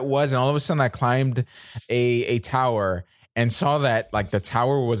know where it was, and all of a sudden I climbed a tower and saw that like the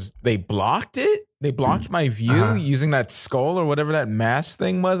tower they blocked it. They blocked my view using that skull or whatever that mask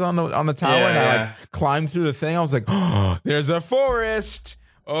thing was on the tower, and I like climbed through the thing. I was like, oh, there's a forest.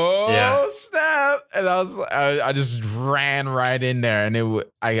 Oh snap! And I just ran right in there, and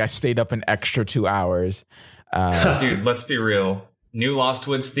I stayed up an extra 2 hours. Dude, let's be real. New Lost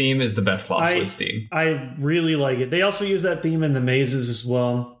Woods theme is the best Lost Woods theme. I really like it. They also use that theme in the mazes as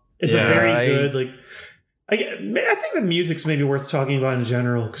well. It's a very good, like, I think the music's maybe worth talking about in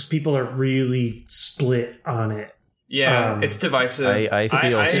general because people are really split on it. Yeah, it's divisive. I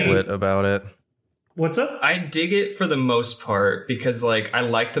feel split about it. What's up? I dig it for the most part because, like, I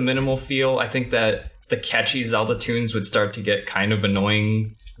like the minimal feel. I think that the catchy Zelda tunes would start to get kind of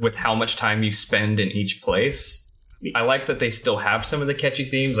annoying with how much time you spend in each place. I like that they still have some of the catchy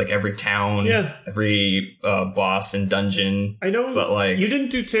themes, like every town, every boss and dungeon. I know, but like you didn't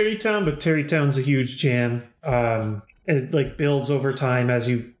do Terrytown, but Terrytown's a huge jam. It like builds over time as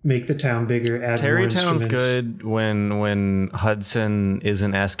you make the town bigger. Adds Terrytown's good when Hudson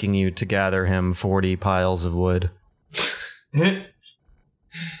isn't asking you to gather him 40 piles of wood. I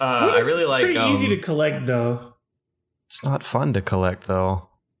really like. Pretty easy to collect, though. It's not fun to collect, though.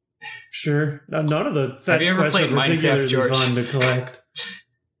 Sure, none of the fetch quests are particularly fun to collect.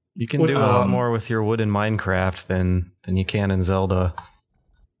 You can do a lot more with your wood in Minecraft than you can in Zelda.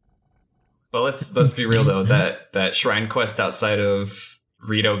 But let's be real though, that shrine quest outside of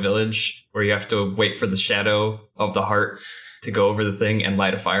Rito Village, where you have to wait for the shadow of the heart to go over the thing and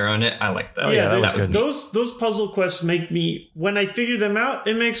light a fire on it, I like that. Oh, yeah, that was good. Those puzzle quests make me, when I figure them out,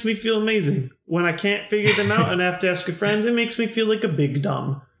 it makes me feel amazing. When I can't figure them out and have to ask a friend, it makes me feel like a big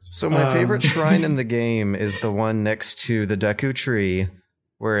dumb. So my favorite shrine in the game is the one next to the Deku tree,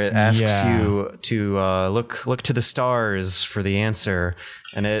 where it asks you to look to the stars for the answer,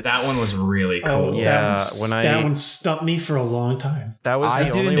 and that one was really cool. Oh, that one stumped me for a long time. That was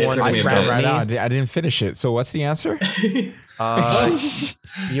the only one that ran right out. I didn't finish it. So what's the answer? You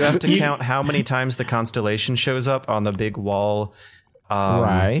have to count how many times the constellation shows up on the big wall,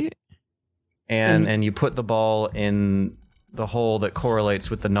 right? And you put the ball in the hole that correlates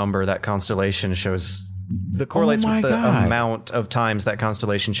with the number that constellation shows. That correlates with the amount of times that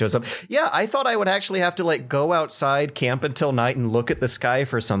constellation shows up. Yeah, I thought I would actually have to like go outside, camp until night, and look at the sky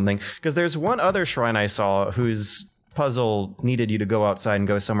for something. Because there's one other shrine I saw whose puzzle needed you to go outside and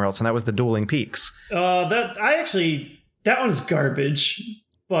go somewhere else, and that was the Dueling Peaks. That one's garbage.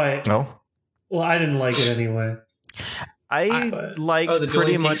 But well, I didn't like it anyway. I liked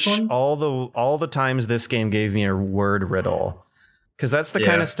pretty much all the times this game gave me a word riddle. Because that's the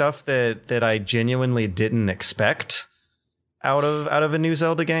kind of stuff that I genuinely didn't expect out of a new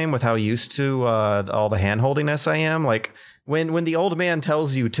Zelda game with how used to all the hand-holdiness I am. Like, when the old man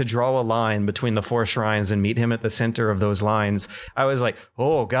tells you to draw a line between the 4 shrines and meet him at the center of those lines, I was like,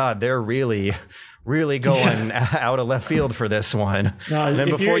 oh, God, they're really going out of left field for this one. And then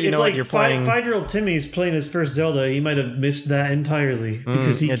before you know it, you're playing... 5-year-old Timmy's playing his first Zelda, he might have missed that entirely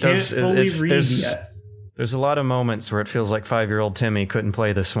because he can't fully read yet. There's a lot of moments where it feels like 5-year-old Timmy couldn't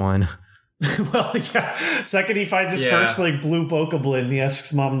play this one. Well, yeah. Second, he finds his first like blue bokoblin. He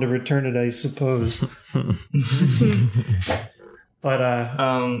asks mom to return it, I suppose. But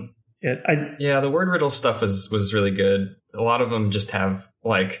the word riddle stuff was really good. A lot of them just have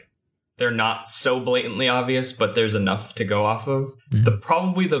like they're not so blatantly obvious, but there's enough to go off of. Mm-hmm.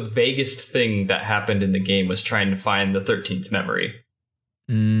 Probably the vaguest thing that happened in the game was trying to find the 13th memory,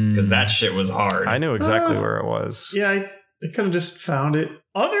 because that shit was hard. I knew exactly where it was. Yeah, I kind of just found it.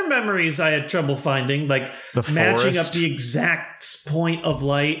 Other memories I had trouble finding, like the matching forest. up the exact point of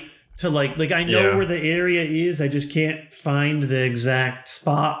light to like I know where the area is. I just can't find the exact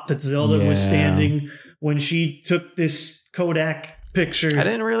spot that Zelda was standing when she took this Kodak picture. I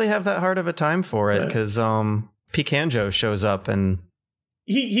didn't really have that hard of a time for it because Picanjo shows up and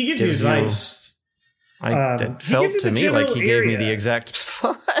he gives you advice. It felt to me like he gave me the exact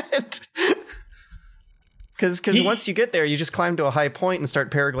spot. Because once you get there, you just climb to a high point and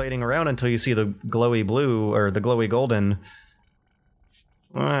start paragliding around until you see the glowy blue or the glowy golden.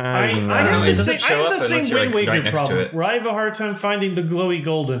 I have the same Wind Waker problem where I have a hard time finding the glowy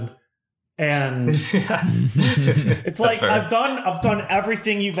golden. And it's like I've done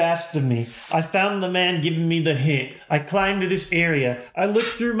everything you've asked of me. I found the man giving me the hint. I climbed to this area. I looked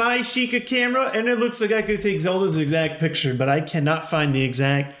through my Sheikah camera, and it looks like I could take Zelda's exact picture, but I cannot find the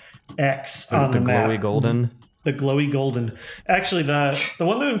exact X on the map. The glowy golden. The glowy golden. Actually, the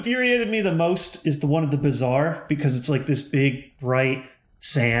one that infuriated me the most is the one of the bazaar, because it's like this big bright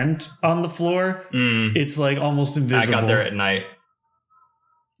sand on the floor. It's like almost invisible. I got there at night.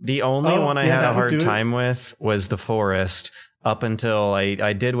 The only one I had a hard time with was the forest, up until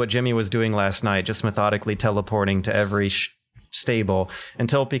I did what Jimmy was doing last night, just methodically teleporting to every stable,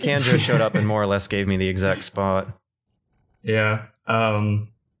 until Picanjo showed up and more or less gave me the exact spot. Yeah.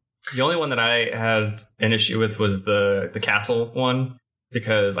 The only one that I had an issue with was the castle one,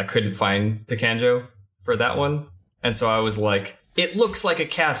 because I couldn't find Picanjo for that one. And so I was like, it looks like a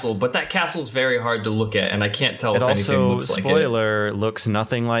castle, but that castle's very hard to look at, and I can't tell if anything looks like it. Spoiler, looks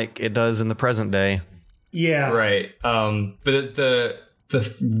nothing like it does in the present day. Yeah. Right. But the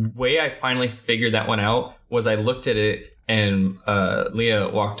way I finally figured that one out was I looked at it, and Leah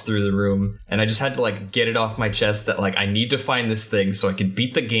walked through the room, and I just had to like get it off my chest that like I need to find this thing so I could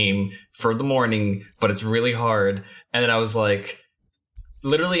beat the game for the morning, but it's really hard. And then I was like,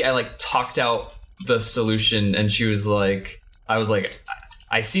 literally, I like talked out the solution, and she was like, I was like,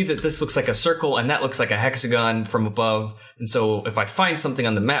 I see that this looks like a circle and that looks like a hexagon from above. And so if I find something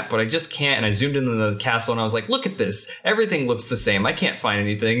on the map, but I just can't, and I zoomed into the castle and I was like, look at this. Everything looks the same. I can't find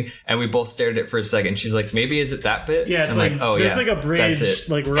anything. And we both stared at it for a second. She's like, maybe is it that bit? Yeah, it's like, oh, there's like a bridge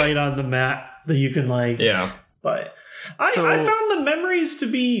like right on the map that you can like. Yeah. But I found the memories to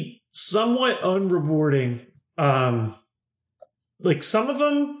be somewhat unrewarding. Like some of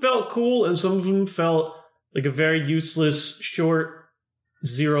them felt cool and some of them felt like a very useless, short,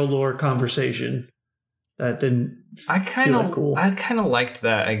 zero lore conversation that didn't. I kind of liked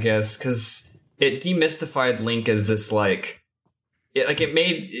that, I guess, because it demystified Link as this like, it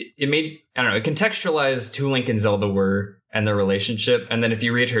made I don't know, it contextualized who Link and Zelda were and their relationship. And then if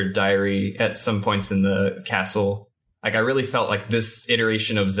you read her diary at some points in the castle, like I really felt like this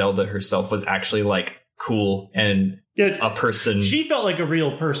iteration of Zelda herself was actually like cool and a person. She felt like a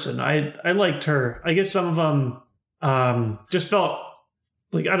real person. I liked her. I guess some of them just felt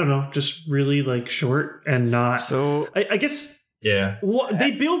like, I don't know, just really like short and not. So I guess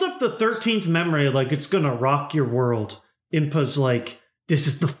they build up the 13th memory like it's gonna rock your world. Impa's like, this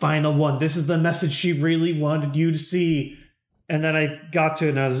is the final one. This is the message she really wanted you to see. And then I got to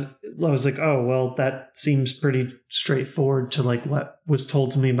it and I was like, oh well, that seems pretty straightforward to like what was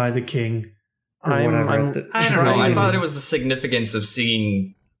told to me by the king. I don't know. I thought it was the significance of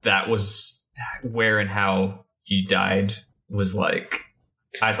seeing that was where and how he died was like.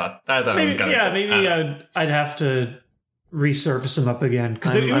 I thought it was kind of. Yeah, maybe I'd have to resurface him up again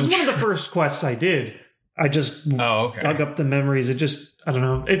because it was one of the first quests I did. I just dug up the memories. It just, I don't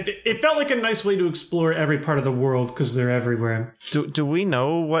know. It felt like a nice way to explore every part of the world because they're everywhere. Do we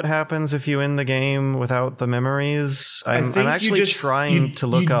know what happens if you end the game without the memories? I'm actually trying to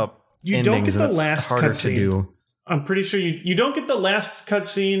look up. You don't get the last cutscene. I'm pretty sure you don't get the last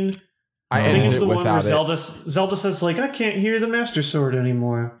cutscene. I think it's the one where Zelda says like, I can't hear the Master Sword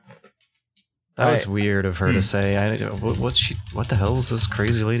anymore. That was weird of her to say. What the hell is this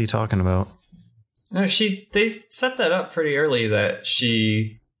crazy lady talking about? No, they set that up pretty early that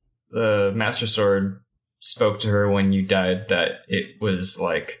the Master Sword spoke to her when you died, that it was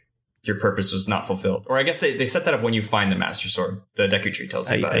like your purpose was not fulfilled. Or I guess they set that up when you find the Master Sword. The Deku Tree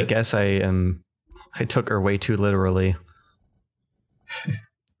tells you about it. I guess I took her way too literally.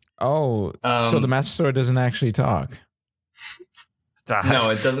 Oh, so the Master Sword doesn't actually talk. No,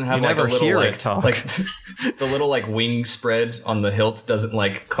 it doesn't have like a little like the little like wing spread on the hilt doesn't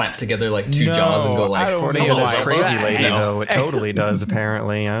like clamp together like two jaws and go like. According to this crazy lady, though, it totally does.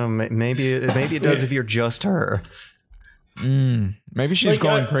 Apparently, I don't. Maybe it does if you're just her. Maybe she's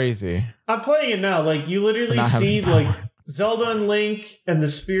going crazy. I'm playing it now. Like you literally see like Zelda and Link and the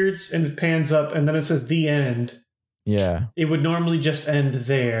spirits, and it pans up, and then it says the end. Yeah, it would normally just end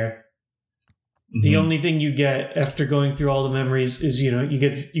there. The only thing you get after going through all the memories is, you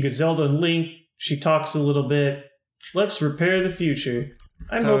get Zelda and Link. She talks a little bit. Let's repair the future.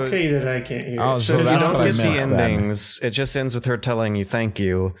 I'm okay that I can't hear it. So if you don't get the endings, it just ends with her telling you thank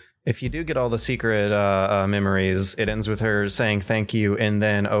you. If you do get all the secret memories, it ends with her saying thank you and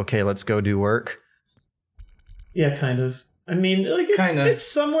then, okay, let's go do work. Yeah, kind of. I mean, like it's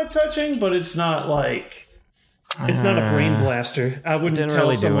somewhat touching, but it's not like... It's not a brain blaster. I wouldn't tell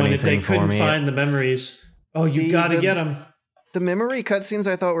really someone if they couldn't find the memories. Oh, you gotta get them. The memory cutscenes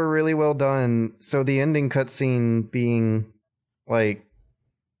I thought were really well done. So the ending cutscene being like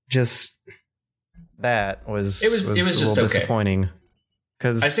just that was it was a just little disappointing.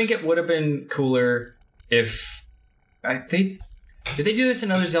 Because I think it would have been cooler if did they do this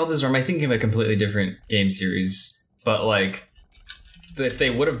in other Zeldas, or am I thinking of a completely different game series? But like if they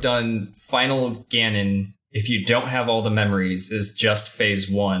would have done Final Ganon. If you don't have all the memories, is just phase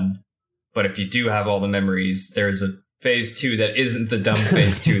 1. But if you do have all the memories, there's a phase 2 that isn't the dumb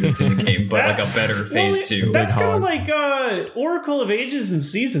phase 2 that's in the game, but like a better phase 2. That's kind of like Oracle of Ages and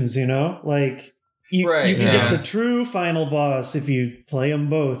Seasons, you know? Like, you can get the true final boss if you play them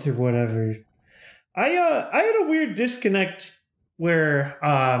both or whatever. I had a weird disconnect where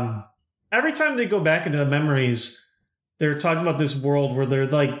every time they go back into the memories... They're talking about this world where they're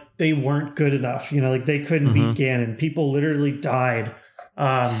like, they weren't good enough. You know, like they couldn't beat Ganon. People literally died.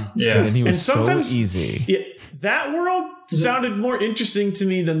 And he was so easy. That world sounded more interesting to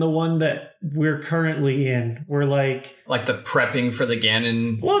me than the one that we're currently in. We're like the prepping for the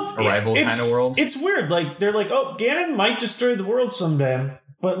Ganon arrival kind of world. It's weird. Like they're like, oh, Ganon might destroy the world someday.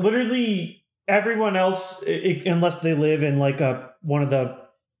 But literally everyone else, unless they live in like one of the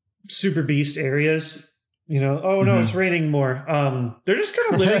super beast areas... You know, oh no, it's raining more. They're just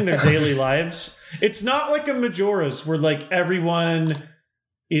kind of living their daily lives. It's not like a Majora's where like everyone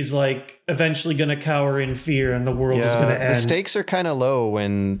is like eventually going to cower in fear and the world is going to end. The stakes are kind of low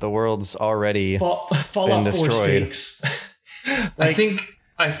when the world's already been destroyed. Stakes. I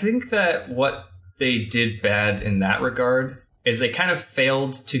think that what they did bad in that regard is they kind of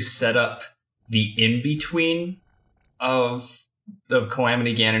failed to set up the in-between of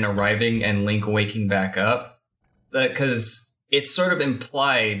Calamity Ganon arriving and Link waking back up, because it's sort of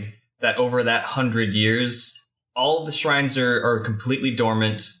implied that over that 100 years, all of the shrines are completely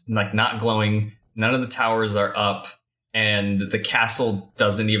dormant, like not glowing. None of the towers are up, and the castle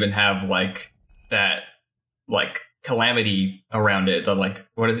doesn't even have like that, like calamity around it. The like,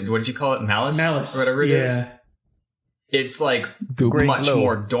 what is it? What did you call it? Malice or whatever it is. It's like much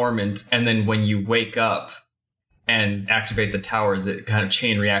more dormant, and then when you wake up and activate the towers, it kind of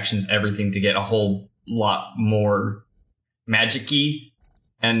chain reactions everything to get a whole lot more magic-y.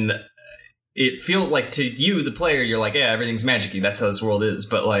 And it feels like to you, the player, you're like, yeah, everything's magic-y. That's how this world is.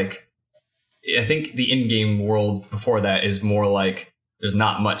 But like, I think the in-game world before that is more like there's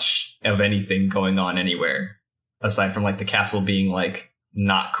not much of anything going on anywhere aside from like the castle being like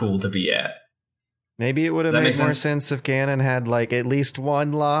not cool to be at. Maybe it would have made more sense if Ganon had like at least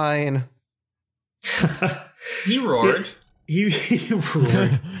one line. He roared. He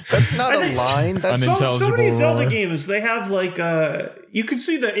roared. That's not a line. That's so many Zelda games. They have like you can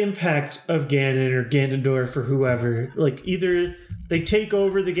see the impact of Ganon or Ganondorf or whoever. Like either they take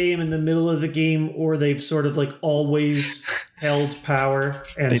over the game in the middle of the game, or they've sort of like always held power.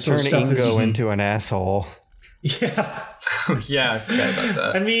 And they turn Ingo into an asshole. Yeah. Yeah, I forgot about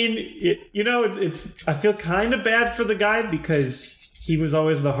that. I mean, it's. I feel kind of bad for the guy because he was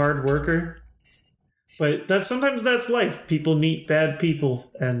always the hard worker. But sometimes that's life. People meet bad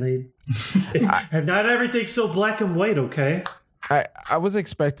people, and and not everything's so black and white. Okay. I was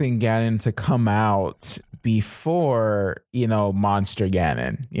expecting Ganon to come out before Monster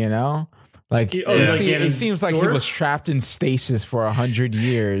Ganon. Like it seems like he was trapped in stasis for 100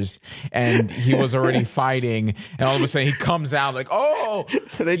 years, and he was already fighting, and all of a sudden he comes out like, oh,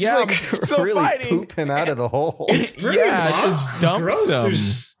 they just really poop him out of the hole. Just dumps him.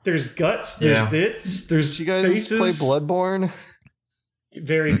 There's guts, there's bits, there's you guys faces. Play Bloodborne?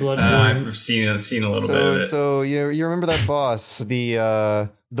 Very Bloodborne. I've seen a little bit of it. So you remember that boss, the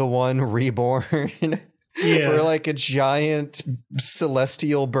one reborn? where like a giant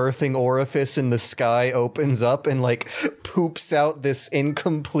celestial birthing orifice in the sky opens up and like poops out this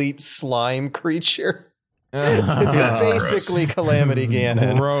incomplete slime creature. It's basically gross. Calamity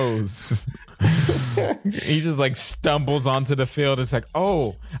Ganon. Gross. He just like stumbles onto the field. It's like,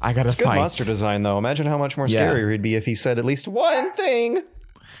 oh, I gotta fight. It's good monster design though. Imagine how much more scarier he'd be if he said at least one thing.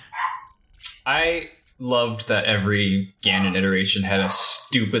 I loved that every Ganon iteration had a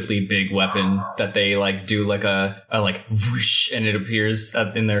stupidly big weapon that they like do like a like whoosh and it appears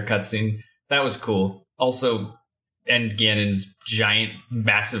in their cutscene. That was cool. Also, and Ganon's giant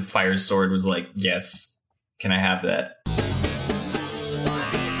massive fire sword was like, yes, can I have that?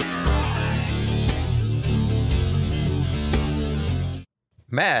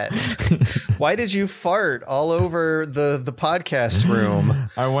 Matt, why did you fart all over the podcast room?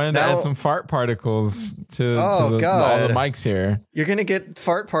 I wanted to add some fart particles to all the mics here. You're going to get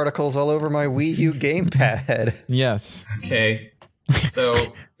fart particles all over my Wii U gamepad. Yes. Okay. So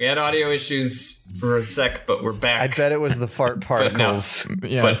we had audio issues for a sec, but we're back. I bet it was the fart particles.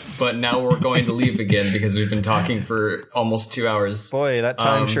 But now we're going to leave again because we've been talking for almost 2 hours. Boy, that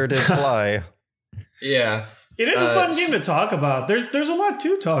time sure did fly. Yeah. It is a fun game to talk about. There's a lot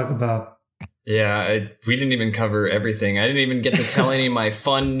to talk about. Yeah, we didn't even cover everything. I didn't even get to tell any of my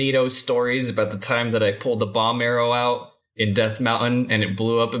fun, neato stories about the time that I pulled the bomb arrow out in Death Mountain and it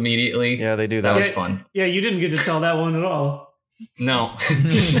blew up immediately. Yeah, they do that. That was fun. Yeah, you didn't get to tell that one at all. No.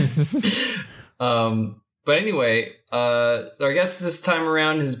 But anyway, our guest this time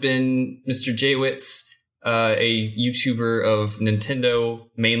around has been Mr. JWittz, a YouTuber of Nintendo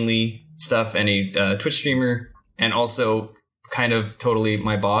mainly stuff and a Twitch streamer, and also kind of totally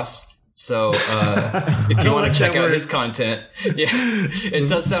my boss. So if you want to check out his content, it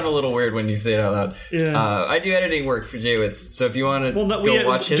does sound a little weird when you say it out loud. Yeah. I do editing work for JWittz, so if you want to go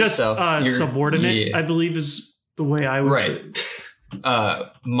watch his stuff, subordinate, I believe is the way I would say it.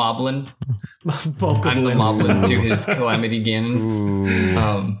 Moblin. I'm the Moblin to his Calamity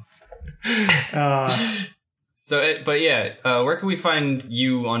Ganon. Where can we find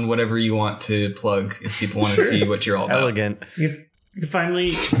you on whatever you want to plug if people want to see what you're all about? Elegant. You can find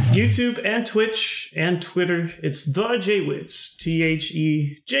me YouTube and Twitch and Twitter. It's the JWittz,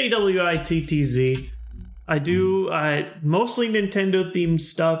 TheJWittz. I do mostly Nintendo themed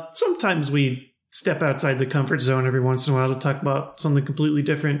stuff. Sometimes we step outside the comfort zone every once in a while to talk about something completely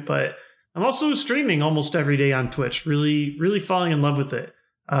different, but I'm also streaming almost every day on Twitch. Really, really falling in love with it.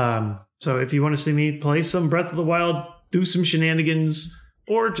 So if you want to see me play some Breath of the Wild, do some shenanigans,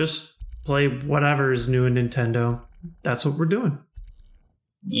 or just play whatever is new in Nintendo, that's what we're doing.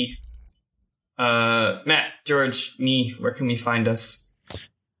 Yeah. Matt, George, me, where can we find us?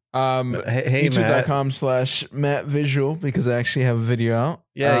 Hey, YouTube.com/MattVisual, because I actually have a video out.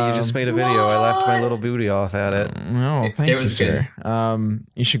 Yeah, you just made a video. I left my little booty off at it. Oh, thank you, sir.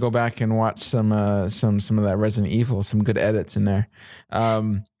 You should go back and watch some of that Resident Evil. Some good edits in there.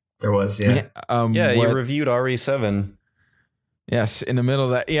 There was, you reviewed RE7. Yes, in the middle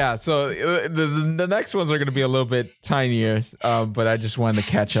of that. Yeah, so the next ones are going to be a little bit tinier, but I just wanted to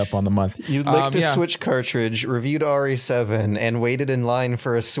catch up on the month. You licked a Switch cartridge, reviewed RE7, and waited in line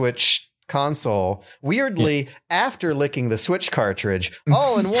for a Switch console. Weirdly, after licking the Switch cartridge,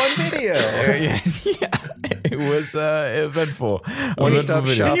 all in one video. It was eventful. One-stop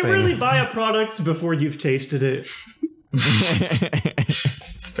shopping. Can you really buy a product before you've tasted it?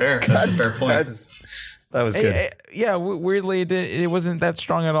 It's fair. That's a fair point. That was good. Weirdly, it wasn't that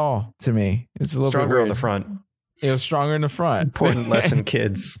strong at all to me. It's a little stronger bit weird. On the front. It was stronger in the front. Important lesson,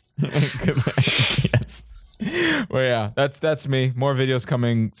 kids. Yes. Well, yeah, that's me. More videos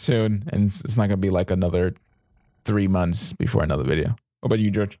coming soon, and it's not gonna be like another 3 months before another video. What about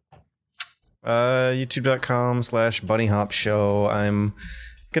you, George? YouTube.com/BunnyHopShow. I'm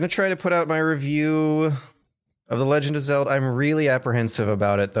gonna try to put out my review of The Legend of Zelda. I'm really apprehensive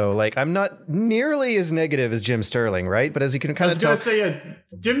about it, though. Like, I'm not nearly as negative as Jim Sterling, right? But as you can kind of tell... I was going to say,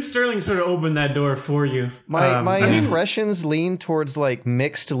 Jim Sterling sort of opened that door for you. My impressions lean towards, like,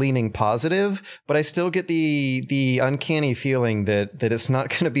 mixed-leaning positive, but I still get the uncanny feeling that it's not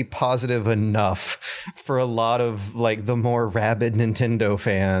going to be positive enough for a lot of, like, the more rabid Nintendo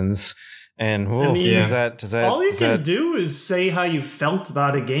fans. And, all you can do is say how you felt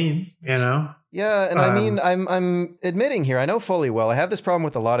about a game, you know? Yeah, and I mean, I'm admitting here, I know fully well, I have this problem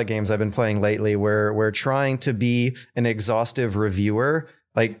with a lot of games I've been playing lately where we're trying to be an exhaustive reviewer,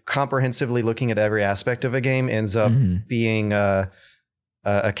 like comprehensively looking at every aspect of a game ends up being a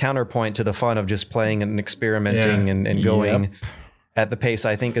counterpoint to the fun of just playing and experimenting and going at the pace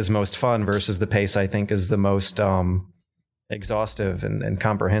I think is most fun versus the pace I think is the most exhaustive and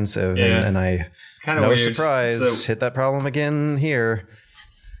comprehensive, Yeah. and I, Kind of no weird. surprise, So- hit that problem again here.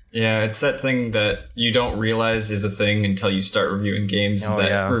 Yeah, it's that thing that you don't realize is a thing until you start reviewing games. Is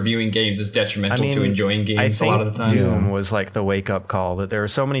that reviewing games is detrimental to enjoying games a lot of the time. Doom was like the wake-up call that there are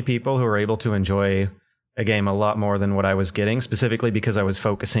so many people who are able to enjoy a game a lot more than what I was getting, specifically because I was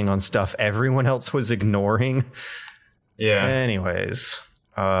focusing on stuff everyone else was ignoring. Yeah. Anyways.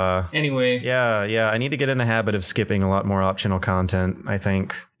 Anyway. Yeah, I need to get in the habit of skipping a lot more optional content, I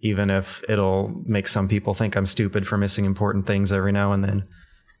think, even if it'll make some people think I'm stupid for missing important things every now and then.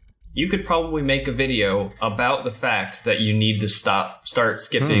 You could probably make a video about the fact that you need to start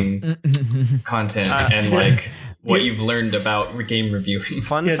skipping content and like what you've learned about game reviewing.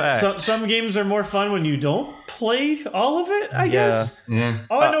 Fun fact. Some games are more fun when you don't play all of it, I guess. Yeah.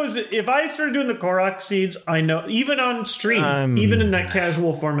 All I know is that if I started doing the Korok seeds, I know, even on stream, even in that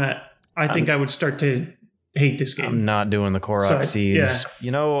casual format, I think I would start to hate this game. I'm not doing the Korok seeds. Yeah.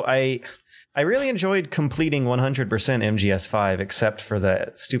 You know, I really enjoyed completing 100% MGS5, except for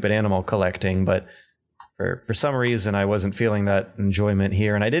the stupid animal collecting, but for some reason I wasn't feeling that enjoyment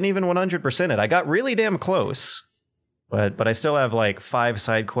here, and I didn't even 100% it. I got really damn close, but I still have like 5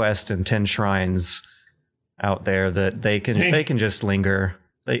 side quests and 10 shrines out there that they can just linger.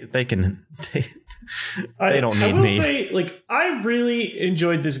 They don't need I will me. say, like, I really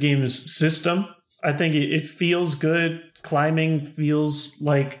enjoyed this game's system. I think it feels good. Climbing feels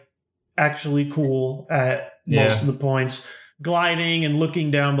like actually cool at most of the points. Gliding and looking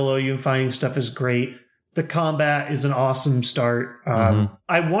down below you and finding stuff is great. The combat is an awesome start.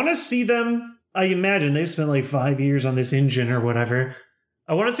 I want to see them. I imagine they've spent like 5 years on this engine or whatever.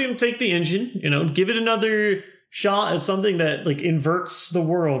 I want to see them take the engine, give it another shot at something that like inverts the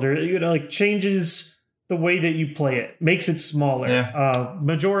world or like changes the way that you play it, makes it smaller.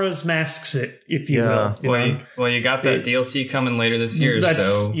 Majora's Masks it, if you will. Well, you got that DLC coming later this year,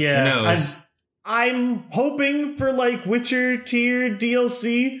 so who knows? I'm hoping for like Witcher tier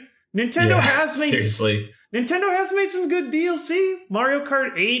DLC. Nintendo has made some good DLC. Mario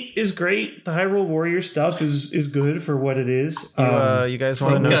Kart 8 is great. The Hyrule Warrior stuff is good for what it is. You guys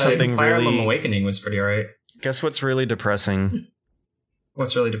want to know something Fire really? Emblem Awakening was pretty alright. Guess what's really depressing?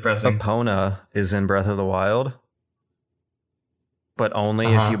 What's really depressing? Epona is in Breath of the Wild, but only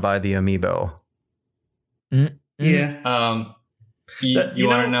if you buy the amiibo. Yeah. You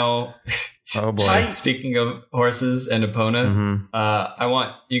want to know? Oh boy! Speaking of horses and Epona, I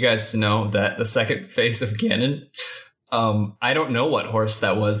want you guys to know that the second face of Ganon. I don't know what horse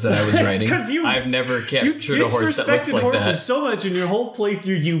that was that I was riding. I've never captured a horse that looks like horses that. So much in your whole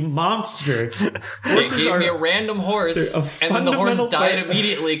playthrough, you monster. It gave me a random horse, and then the horse died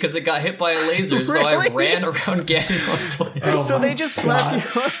immediately because it got hit by a laser. So I ran around Ganon on foot. So they just slap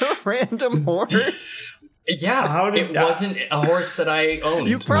you on a random horse. Yeah, it wasn't a horse that I owned.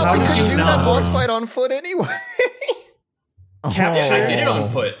 You probably could do that boss fight on foot anyway. I did it on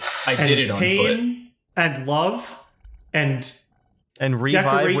foot. I did it on foot. And love and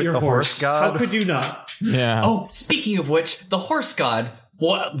revive with your the horse god. How could you not? Yeah. Oh, speaking of which, the horse god.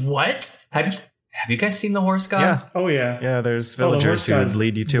 What? Have you guys seen the horse god? Yeah. Oh yeah. Yeah. There's villagers who would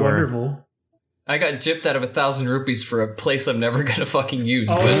lead you to her. I got gypped out of 1,000 rupees for a place I'm never gonna fucking use.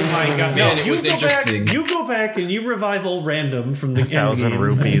 Oh but my god! Man, it was interesting. You go back and you revive old random from the 1,000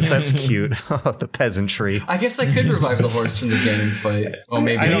 rupees. That's cute. The peasantry. I guess I could revive the horse from the Ganon fight. Well,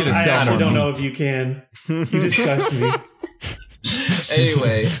 maybe I actually don't know if you can. You disgust me.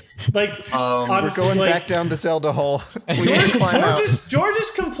 Anyway, honestly, we're going back down the Zelda hole. We need to climb out.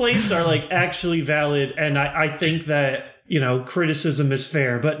 George's complaints are like actually valid, and I think that criticism is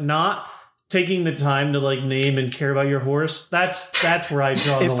fair, but not taking the time to like name and care about your horse. That's where I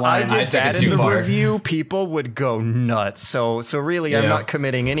draw the line. If I did that in the review, people would go nuts. So really, I'm not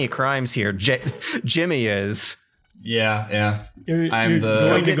committing any crimes here. Jimmy is. Yeah. You're going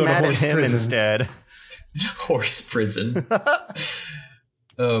to go mad to at horse him prison. instead. Horse prison.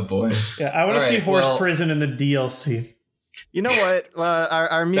 Oh boy. Yeah, I want to see horse prison in the DLC. You know what?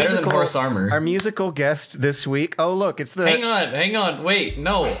 Our musical better than horse armor. Our musical guest this week. Oh, look, it's the. Hang on. Wait,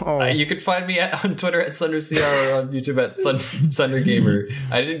 no. You can find me on Twitter at SunderCR or on YouTube at SunderGamer.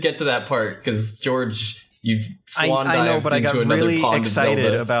 I didn't get to that part because George, you've swan dived I know, but I got into another really pond excited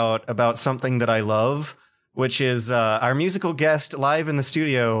of Zelda. about something that I love, which is our musical guest live in the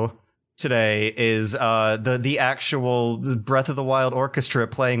studio today is the actual Breath of the Wild orchestra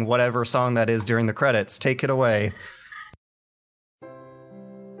playing whatever song that is during the credits. Take it away.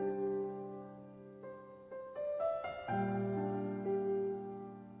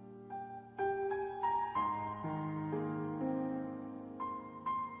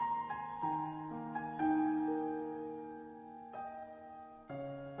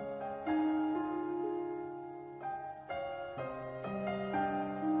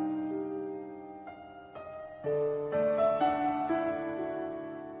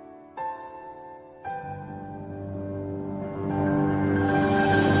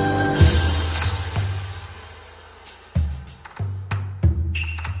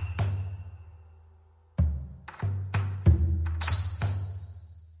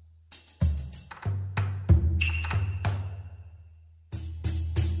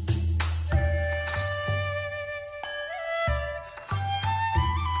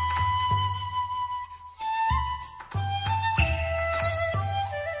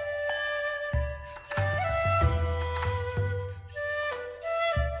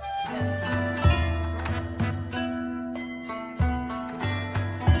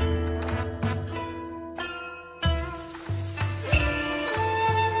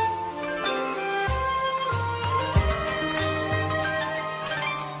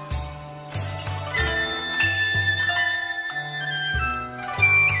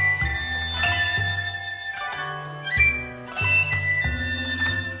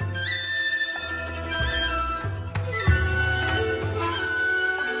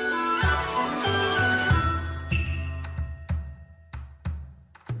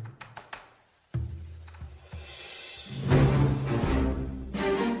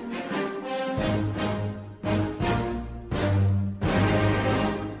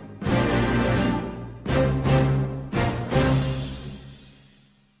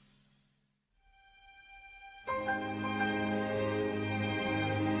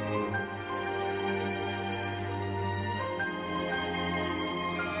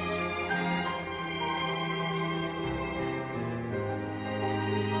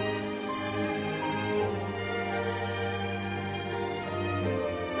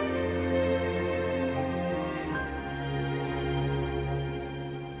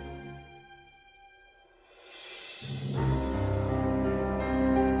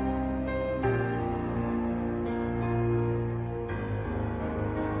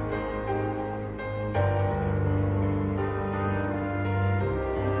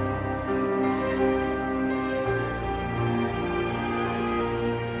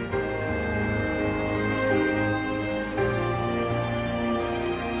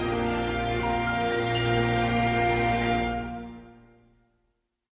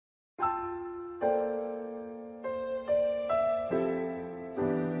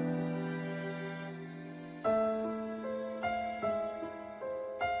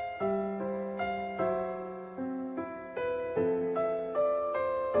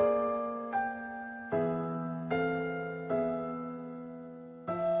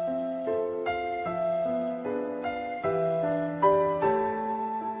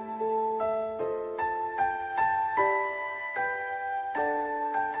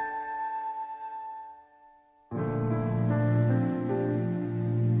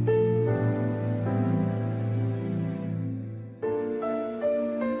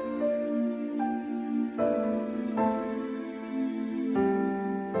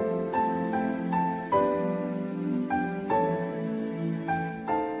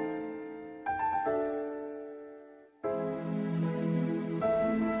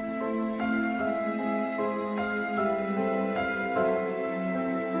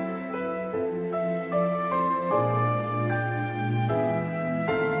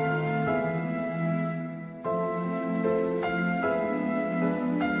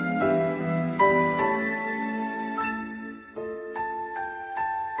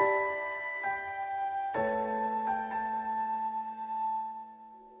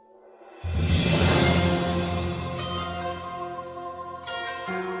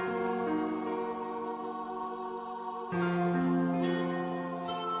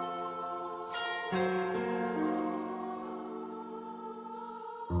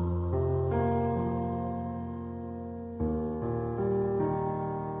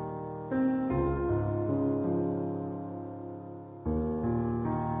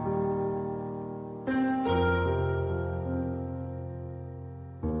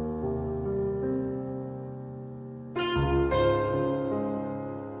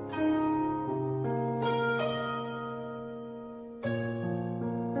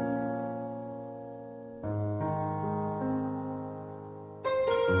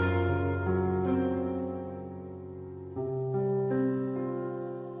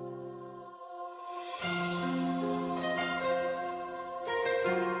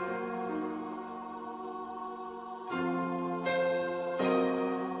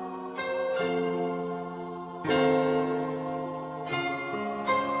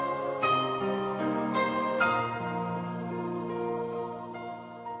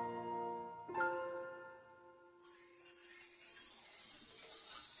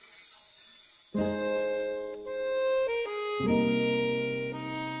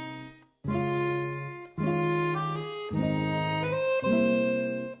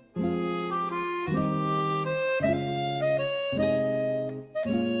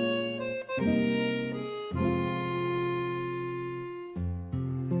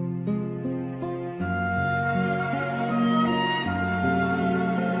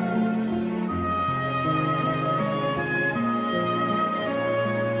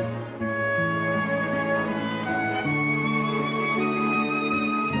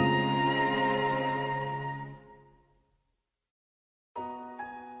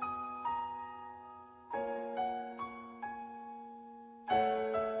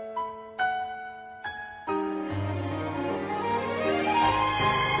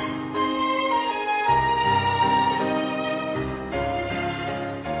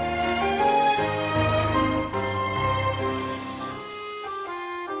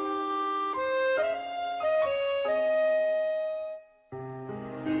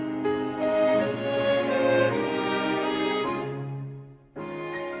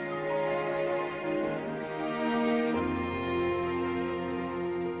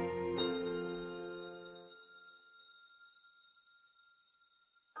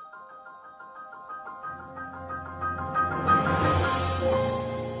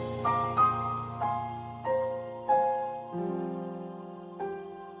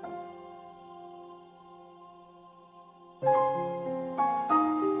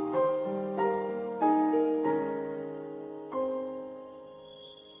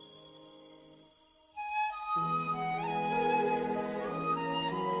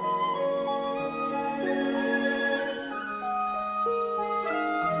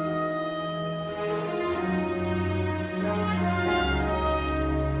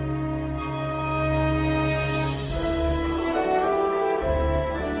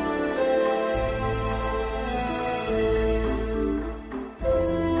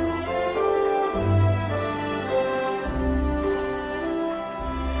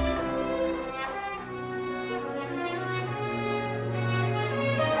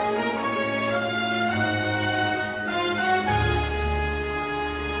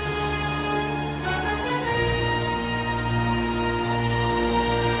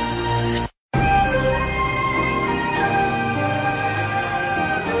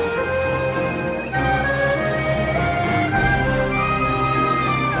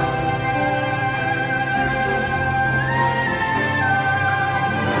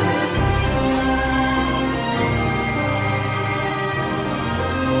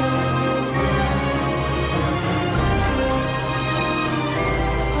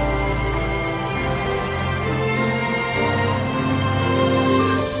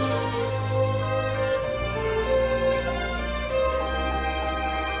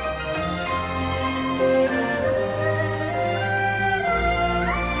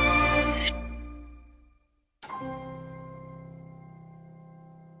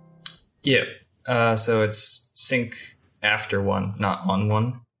 Yeah. So it's sync after one, not on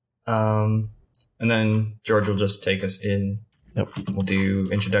one. And then George will just take us in. Yep. We'll do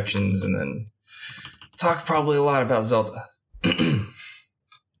introductions and then talk probably a lot about Zelda.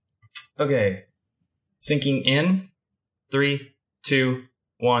 Okay. Syncing in. 3, 2,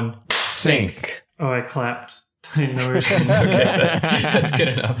 1. Sync. Oh, I clapped. I know where It's okay. That's good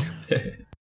enough.